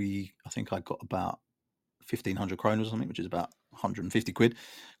think I got about 1,500 kronor or something, which is about 150 quid,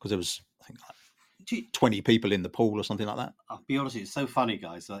 because there was, I think, like 20 people in the pool or something like that. I'll be honest, it's so funny,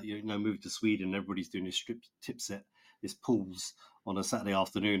 guys. Moved to Sweden, everybody's doing this strict tip set, this pools on a Saturday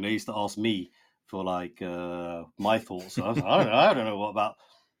afternoon. They used to ask me for like my thoughts. I was like, I don't know what about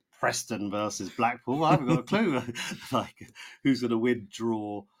Preston versus Blackpool. I haven't got a clue. Like who's going to win,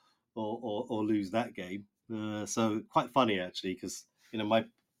 draw, or lose that game. So quite funny actually, because my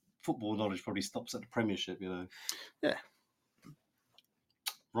football knowledge probably stops at the Premiership. Yeah.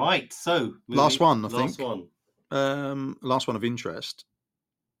 Right. So last one, I think. Last one of interest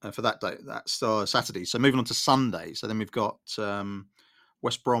for that day. That's Saturday. So moving on to Sunday. So then we've got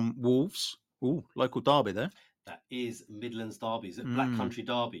West Brom Wolves. Ooh, local derby there. That is Midlands derby. Is it Black Country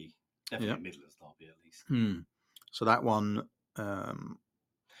derby? Definitely Midlands derby at least. So that one,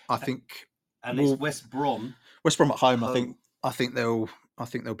 I think. And it's West Brom. West Brom at home. I think they'll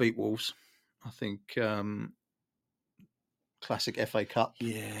beat Wolves. I think classic FA Cup.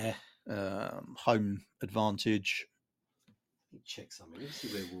 Yeah. Home advantage. Let me check something. Let's see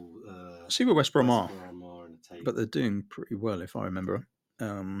where we'll see where West Brom are in the table. But they're doing pretty well, if I remember.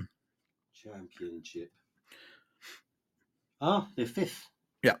 Championship. They're fifth.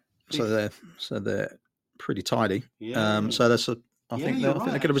 Yeah. Fifth. So they're pretty tidy. Yeah. So that's I think they'll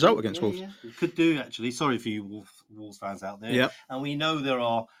get a result against Wolves. Yeah. You could do actually. Sorry for you Wolves fans out there. Yeah. And we know there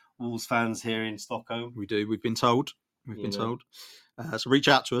are Wolves fans here in Stockholm. We do. We've been told. So reach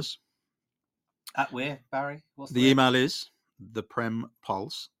out to us. At where, Barry? What's the email is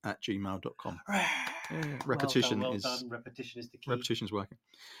theprempulse@gmail.com. Repetition well is done. Repetition is the key. Repetition is working.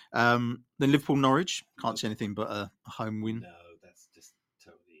 Then Liverpool Norwich. Can't see anything but a home win. No, that's just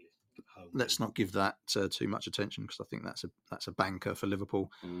totally home. Let's not give that too much attention, because I think that's a banker for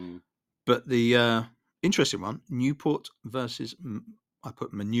Liverpool. But the interesting one, Newport versus I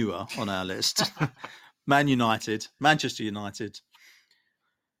put Manure on our list. Man United, Manchester United.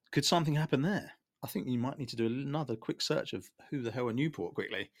 Could something happen there? I think you might need to do another quick search of who the hell are Newport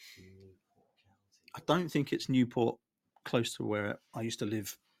quickly. I don't think it's Newport close to where I used to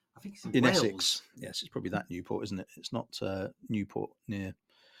live I think it's in Wales. Essex. Yes, it's probably that Newport, isn't it? It's not Newport near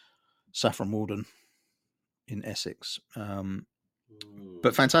Saffron Walden in Essex.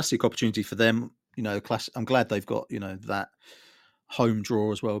 But fantastic opportunity for them. You know, I'm glad they've got, you know, that home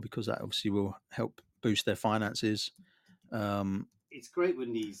draw as well, because that obviously will help boost their finances. It's great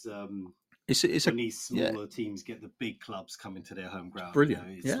when these It's when these smaller teams get the big clubs coming to their home ground. Brilliant.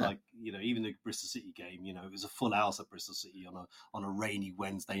 You know, it's like, you know, even the Bristol City game, you know, it was a full house at Bristol City on a rainy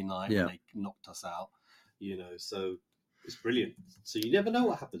Wednesday night when they knocked us out. You know, so it's brilliant. So you never know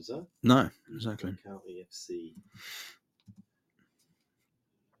what happens, huh? No, exactly. County FC.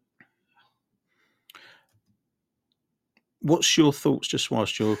 What's your thoughts just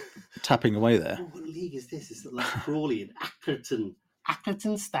whilst you're tapping away there? Oh, what league is this? It's like Crawley and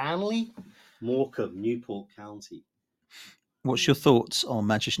Accrington Stanley, Morecambe, Newport County. What's your thoughts on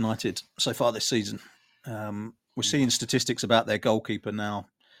Manchester United so far this season? We're seeing statistics about their goalkeeper now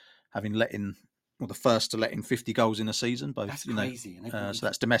having the first to let in 50 goals in a season. Both, that's crazy. So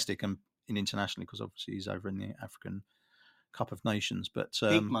that's domestic and internationally, because obviously he's over in the African Cup of Nations. But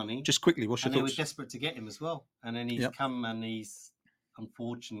big money. Just quickly, what's your thoughts? They were desperate to get him as well, and then he's come and he's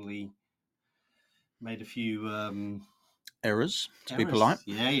unfortunately made a few errors, to be polite.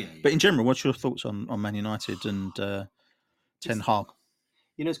 Yeah. But in general, what's your thoughts on Man United and Ten Hag?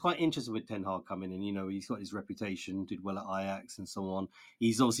 You know, it's quite interesting with Ten Hag coming in. You know, he's got his reputation, did well at Ajax and so on.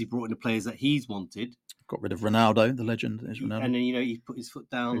 He's obviously brought in the players that he's wanted. Got rid of Ronaldo, the legend. And then, you know, he put his foot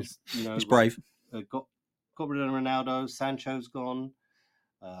down. You know, he's brave. Got rid of Ronaldo. Sancho's gone.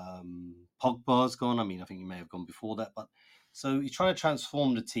 Pogba's gone. I mean, I think he may have gone before that. But so he's trying to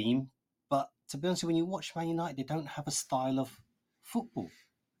transform the team. But to be honest, when you watch Man United, they don't have a style of football.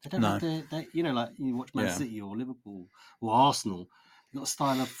 They don't have you know, like you watch Man City or Liverpool or Arsenal. Got a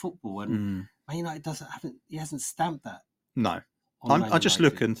style of football, and Man United he hasn't stamped that. No, I just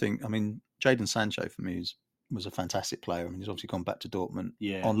look and think. I mean, Jadon Sancho for me was a fantastic player. I mean, he's obviously gone back to Dortmund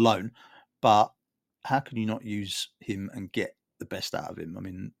on loan, but how can you not use him and get the best out of him? I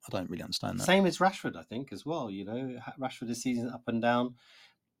mean, I don't really understand that. Same as Rashford, I think, as well. You know, Rashford this season up and down,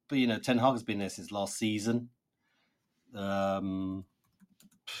 but you know, Ten Hag has been there since last season. Got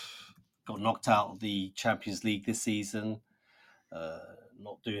knocked out of the Champions League this season.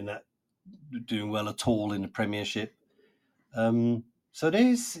 Not doing well at all in the Premiership. So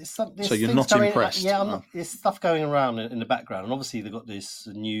there's something. So you're not impressed? There's stuff going around in the background, and obviously they've got this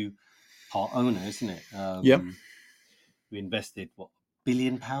new part owner, isn't it? We invested £1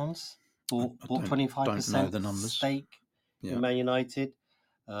 billion, bought 25% stake in Man United.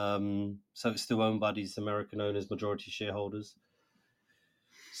 So it's still owned by these American owners, majority shareholders.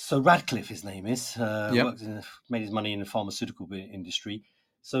 So Radcliffe, his name is, made his money in the pharmaceutical industry.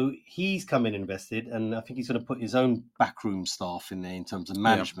 So he's come in and invested, and I think he's going to put his own backroom staff in there in terms of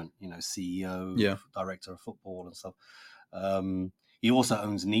management, you know, CEO, director of football and stuff. He also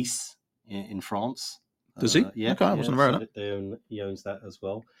owns Nice in France. Does he? Yeah. Okay, I wasn't aware of that. He owns that as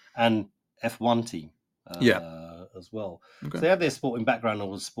well. And F1 team as well. Okay. So they have their sporting background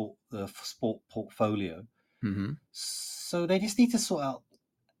or sport portfolio. Mm-hmm. So they just need to sort out.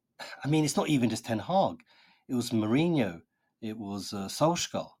 I mean, it's not even just Ten Hag. It was Mourinho. It was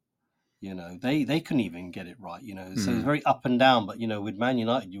Solskjaer. You know, they couldn't even get it right. You know, so it's very up and down. But you know, with Man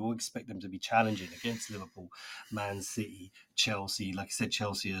United, you all expect them to be challenging against Liverpool, Man City, Chelsea. Like I said,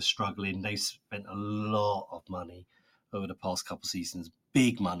 Chelsea are struggling. They've spent a lot of money over the past couple of seasons,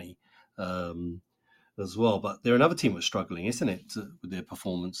 big money as well. But they're another team that's struggling, isn't it, with their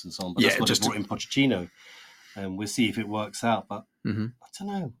performance and so on. But that's why they brought in Pochettino, and we'll see if it works out. But I don't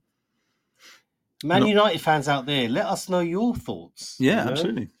know. Man United fans out there, let us know your thoughts. Yeah,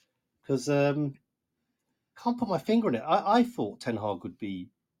 absolutely. Because can't put my finger on it. I thought Ten Hag would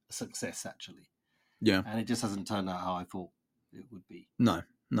be a success, actually. Yeah. And it just hasn't turned out how I thought it would be. No,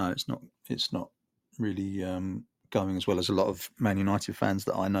 it's not. It's not really going as well as a lot of Man United fans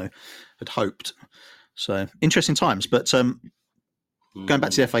that I know had hoped. So interesting times. But going back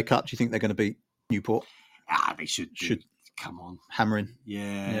to the FA Cup, do you think they're going to beat Newport? They should. Come on. Hammering.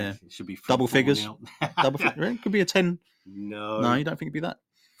 Yeah. It should be double figures. Double figures. It could be a 10. No, you don't think it'd be that?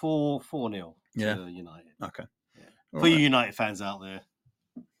 4-0 to United. Okay. Yeah. For you United fans out there,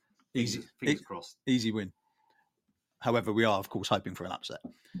 fingers crossed. Easy win. However, we are, of course, hoping for an upset.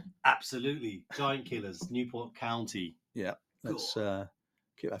 Absolutely. Giant killers, Newport County. Yeah. Let's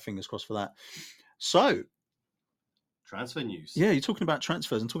keep our fingers crossed for that. So, transfer news. Yeah, you're talking about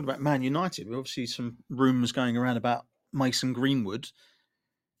transfers and talking about Man United. We're obviously some rumours going around about Mason Greenwood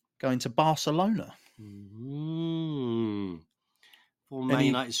going to Barcelona. For Man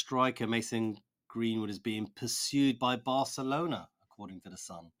United striker Mason Greenwood is being pursued by Barcelona, according to the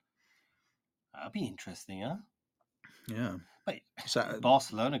Sun. That'd be interesting, huh? Yeah. But So,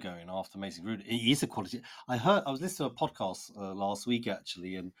 Barcelona going after Mason Greenwood. He is a quality. I was listening to a podcast last week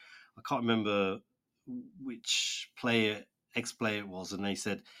actually, and I can't remember which ex-player it was, and they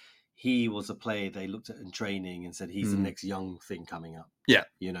said he was a player they looked at in training and said he's the next young thing coming up. Yeah.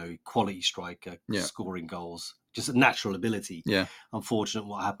 Quality striker, scoring goals, just a natural ability. Yeah. Unfortunate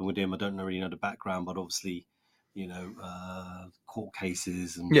what happened with him. I don't really know the background, but obviously, court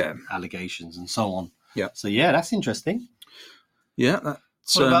cases and allegations and so on. Yeah. So yeah, that's interesting. Yeah.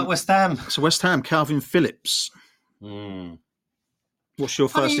 What about West Ham? So West Ham, Calvin Phillips. What's your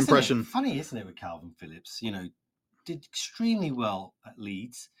first impression? Funny, isn't it, with Calvin Phillips? Did extremely well at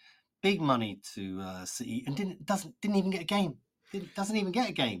Leeds, big money to City, and didn't even get a game. Doesn't even get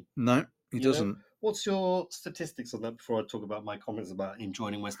a game. No, he doesn't. What's your statistics on that before I talk about my comments about him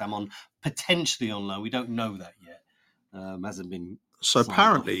joining West Ham potentially on loan? We don't know that yet. Hasn't been. So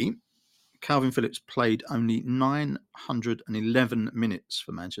apparently, Calvin Phillips played only 911 minutes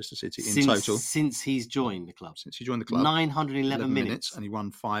for Manchester City in total. Since he's joined the club. 911 minutes, and he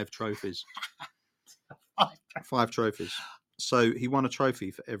won 5 trophies. 5 trophies. So he won a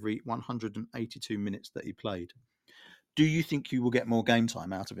trophy for every 182 minutes that he played. Do you think you will get more game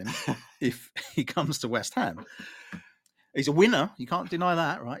time out of him if he comes to West Ham? He's a winner. You can't deny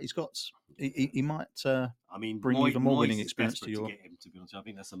that, right? He's got. He might. Bring even more winning experience to your. To get him, to be honest, I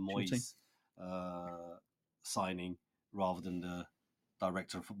think that's a Moyes signing rather than the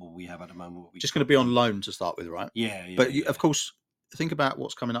director of football we have at the moment. Just going to be on loan to start with, right? Yeah. But of course, think about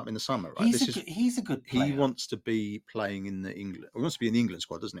what's coming up in the summer, right? He's a good player. He wants to be playing in the England. He wants to be in the England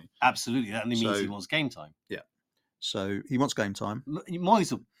squad, doesn't he? Absolutely. That means he wants game time. Yeah. So he wants game time.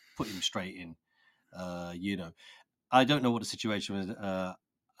 Moyes will put him straight in. I don't know what the situation with our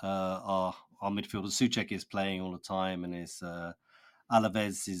midfielder. Souček is playing all the time, and his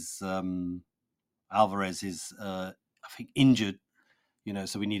Alvarez is I think injured.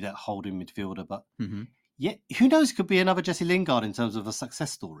 So we need that holding midfielder. But yeah, who knows? It could be another Jesse Lingard in terms of a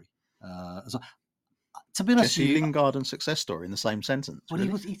success story. To be honest, Jesse Lingard and success story in the same sentence. Well,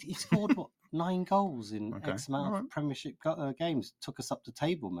 really? he scored 9 goals in X amount of Premiership games. Took us up the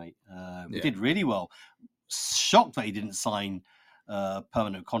table, mate. We did really well. Shocked that he didn't sign a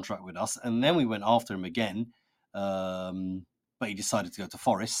permanent contract with us, and then we went after him again, but he decided to go to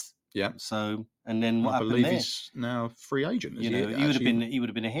Forest. Yeah. So, and then what happened there? I believe there? he's now free agent. He would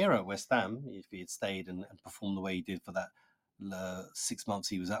have been a hero at West Ham if he had stayed and performed the way he did for that 6 months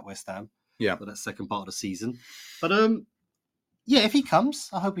he was at West Ham. Yeah. For that second part of the season. But if he comes,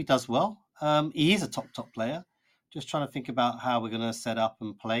 I hope he does well. He is a top player. Just trying to think about how we're going to set up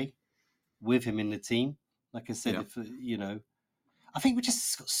and play with him in the team. Like I said, I think we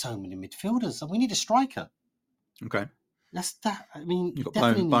just got so many midfielders, and we need a striker. Okay. That's that. I mean, you've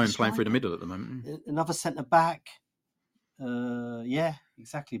got Bowen playing through the middle at the moment. Another centre back. Yeah,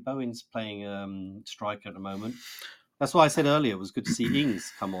 exactly. Bowen's playing striker at the moment. That's why I said earlier it was good to see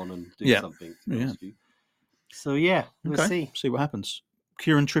Ings come on and do something. So we'll see what happens.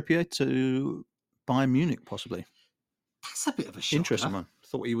 Kieran Trippier to Bayern Munich, possibly. That's a bit of a shock. Interesting one.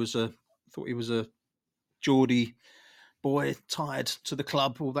 Thought he was a Geordie boy tied to the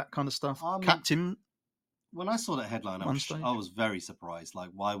club, all that kind of stuff. Captain. When I saw that headline, I was very surprised. Like,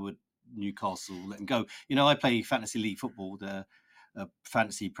 why would Newcastle let him go? I play fantasy league football, the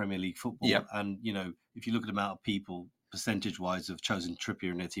fantasy Premier League football, and if you look at the amount of people percentage-wise have chosen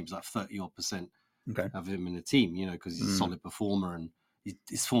Trippier in their teams, like 30% have him in the team. Because he's a solid performer and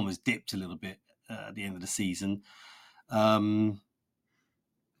his form has dipped a little bit at the end of the season. I'm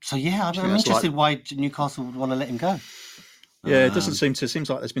interested why Newcastle would want to let him go. Yeah, it doesn't seem to. It seems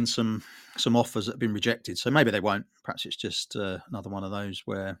like there's been some offers that have been rejected. So maybe they won't. Perhaps it's just another one of those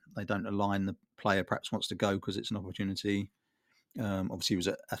where they don't align. The player perhaps wants to go because it's an opportunity. Obviously, he was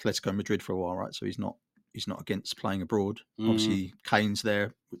at Atletico Madrid for a while, right? So he's not against playing abroad. Obviously, Kane's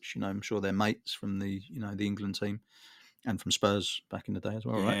there, which I'm sure they're mates from the the England team and from Spurs back in the day as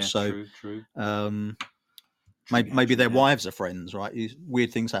well, right? So true. Maybe their wives are friends, right?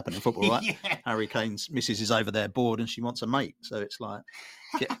 Weird things happen in football, right? Harry Kane's missus is over there bored and she wants a mate, so it's like,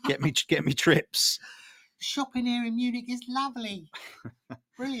 get me trips. Shopping here in Munich is lovely,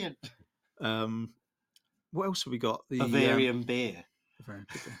 brilliant. What else have we got? The Bavarian beer.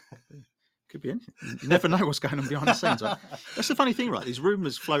 Could be anything. You never know what's going on behind the scenes. Right? That's the funny thing, right? These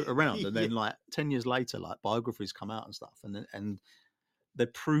rumours float around, and then like 10 years later, like biographies come out and stuff, and they're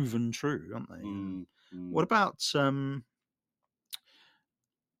proven true, aren't they? What about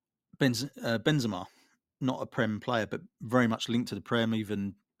Benzema? Not a Prem player, but very much linked to the Prem,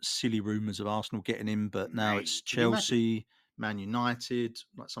 even silly rumours of Arsenal getting him, but now Mate, it's can you imagine? Chelsea, Man United.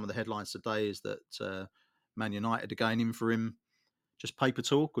 Like some of the headlines today is that Man United are going in for him. Just paper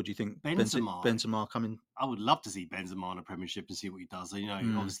talk, or do you think Benzema. Benzema coming? I would love to see Benzema in a Premiership and see what he does. You know,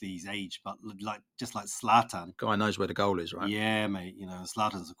 Mm. obviously he's aged, but just like Zlatan. Guy knows where the goal is, right? Yeah, mate. You know,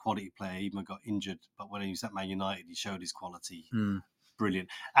 Zlatan's a quality player. He even got injured, but when he was at Man United, he showed his quality. Mm. Brilliant.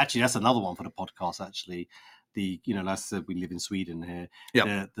 Actually, that's another one for the podcast. Actually, like I said, we live in Sweden here.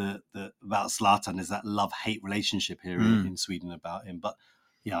 Yeah. The about Zlatan is that love-hate relationship here in Sweden about him. But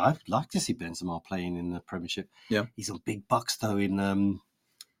yeah, I'd like to see Benzema playing in the Premiership. Yeah, he's on big bucks though in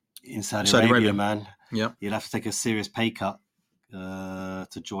Saudi Arabia, man. Yeah, you'll have to take a serious pay cut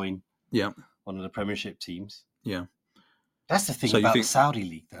to join. Yeah, one of the Premiership teams. Yeah. That's the thing about the Saudi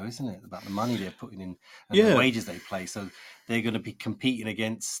league, though, isn't it? About the money they're putting in and the wages they play. So they're going to be competing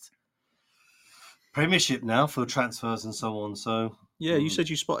against Premiership now for transfers and so on. So yeah, you said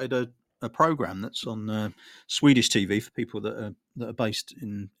you spotted a program that's on Swedish TV for people that are based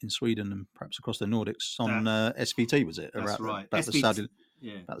in Sweden and perhaps across the Nordics on SVT. Was it? That's right. About the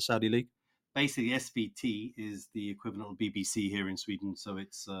Saudi league. Basically, SVT is the equivalent of BBC here in Sweden. So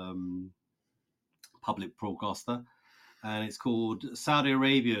it's public broadcaster. And it's called Saudi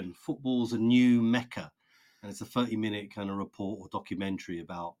Arabian Football's a New Mecca. And it's a 30-minute kind of report or documentary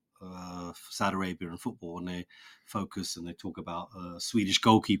about Saudi Arabia and football. And they focus and they talk about a Swedish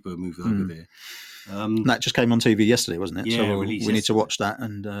goalkeeper who moved over there. That just came on TV yesterday, wasn't it? Yeah, so we need to watch that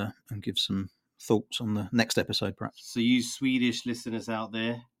and give some thoughts on the next episode, perhaps. So you Swedish listeners out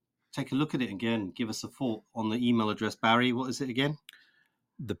there, take a look at it again. Give us a thought on the email address, Barry. What is it again?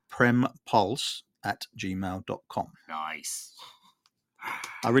 theprempulse@gmail.com. Nice.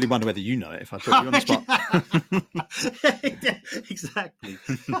 I really wonder whether you know it if I put you on the spot. Exactly.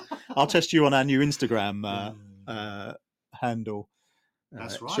 I'll test you on our new Instagram handle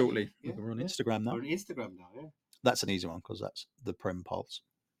that's right. shortly. Yeah. We're on Instagram now. We're on Instagram now, yeah. That's an easy one because that's the Prem Pulse.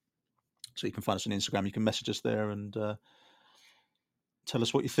 So you can find us on Instagram. You can message us there and tell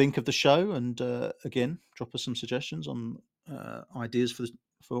us what you think of the show. And again, drop us some suggestions on ideas for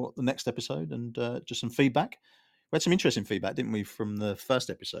the next episode and just some feedback. We had some interesting feedback, didn't we, from the first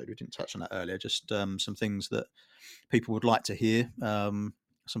episode? We didn't touch on that earlier. Just some things that people would like to hear, some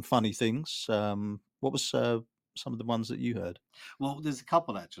funny things. What was some of the ones that you heard? Well, there's a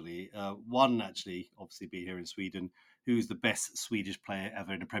couple, actually. One, actually, obviously, be here in Sweden. Who's the best Swedish player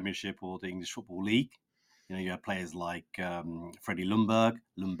ever in the Premiership or the English Football League? You know, you have players like Freddie Ljungberg,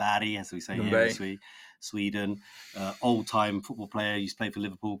 as we say here in Sweden. Old-time football player, used to play for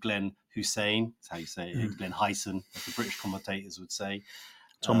Liverpool, Glenn Hussein. That's how you say it. Glenn Hyson, as the British commentators would say.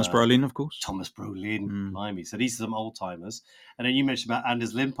 Thomas Brolin, of course. Thomas Brolin, blimey. So these are some old-timers. And then you mentioned about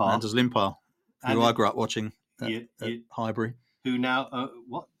Anders Limpar. Anders Limpar, who I grew up watching at Highbury. Who now,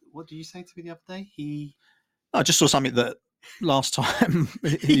 what did you say to me the other day? I just saw something that last time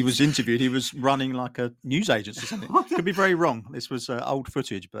he was interviewed, he was running like a news agency or something. Could be very wrong. This was old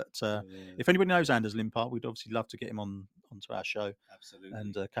footage, but if anybody knows Anders Limpar, we'd obviously love to get him onto our show. Absolutely.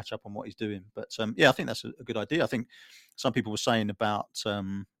 And catch up on what he's doing. But I think that's a good idea. I think some people were saying about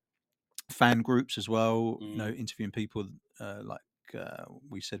fan groups as well, you know, interviewing people like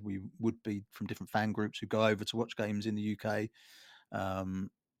we said we would be from different fan groups who go over to watch games in the UK.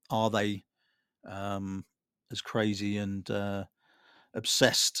 Are they as crazy and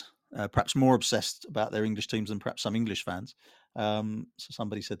obsessed, perhaps more obsessed about their English teams than perhaps some English fans? So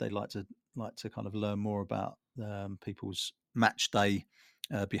somebody said they'd like to kind of learn more about people's match day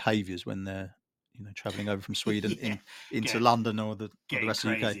behaviours when they're travelling over from Sweden into London or the rest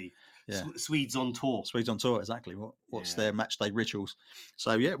of the UK. Yeah. Swedes on tour. Swedes on tour, exactly. What's their match day rituals?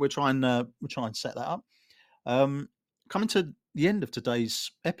 So we'll try and set that up. Coming to the end of today's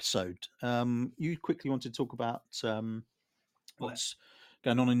episode, you quickly wanted to talk about what's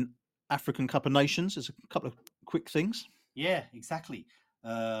going on in African Cup of Nations. There's a couple of quick things. Yeah, exactly.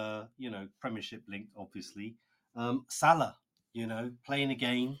 Premiership linked, obviously. Salah, playing a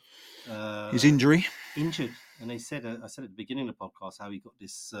game. His injured, and they said, I said at the beginning of the podcast how he got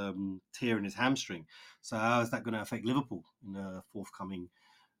this tear in his hamstring. So how is that going to affect Liverpool in the forthcoming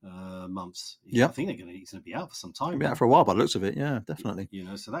months? Yeah, I think he's going to be out for some time. He'll be out for a while by the looks of it. Yeah, definitely.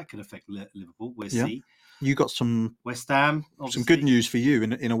 So that could affect Liverpool. We'll see. You got some West Ham. Obviously. Some good news for you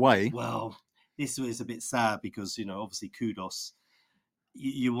in a way. Well, this is a bit sad because obviously Kudos.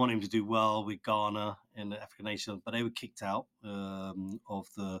 You want him to do well with Ghana in the African Nations, but they were kicked out of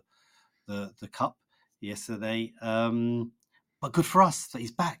the cup yesterday. But good for us that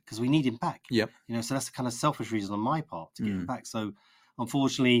he's back because we need him back. Yeah. So that's the kind of selfish reason on my part to get him back. So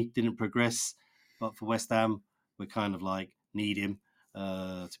unfortunately, didn't progress. But for West Ham, we kind of like need him.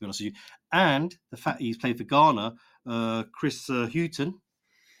 to be honest with you. And the fact he's played for Ghana, Chris Hughton,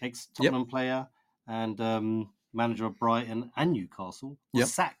 ex-Tottenham player and manager of Brighton and Newcastle,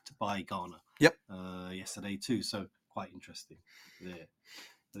 was sacked by Ghana yesterday too. So quite interesting there.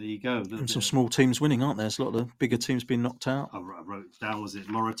 There you go. And some small teams winning, aren't there? There's a lot of the bigger teams being knocked out. I wrote down, was it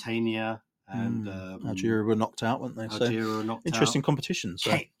Mauritania and Algeria were knocked out, weren't they? Algeria were knocked interesting out. competition.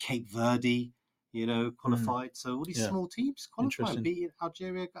 So. Cape Verde, qualified. So all these small teams qualified. Beating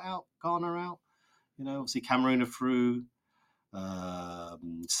Algeria got out, Ghana out. Obviously Cameroon are through,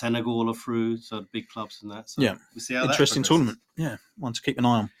 Senegal are through. So big clubs and that. So we'll see how interesting tournament. Yeah, one to keep an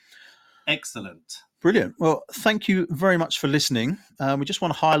eye on. Excellent. Brilliant. Well, thank you very much for listening. We just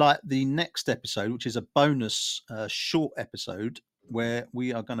want to highlight the next episode, which is a bonus short episode where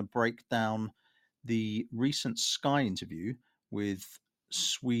we are going to break down the recent Sky interview with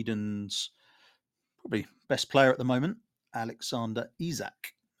Sweden's probably best player at the moment, Alexander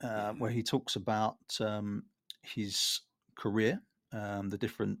Isak, where he talks about his career, the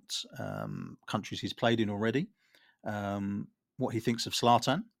different countries he's played in already, what he thinks of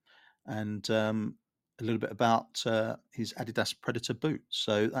Zlatan, and a little bit about his Adidas Predator boot.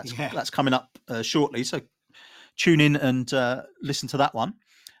 So that's coming up shortly. So tune in and listen to that one.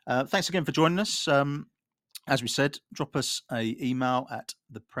 Thanks again for joining us. As we said, drop us an email at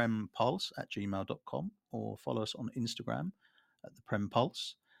theprempulse@gmail.com or follow us on Instagram at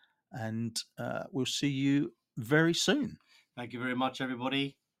theprempulse. And we'll see you very soon. Thank you very much,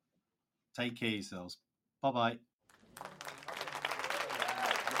 everybody. Take care of yourselves. Bye-bye.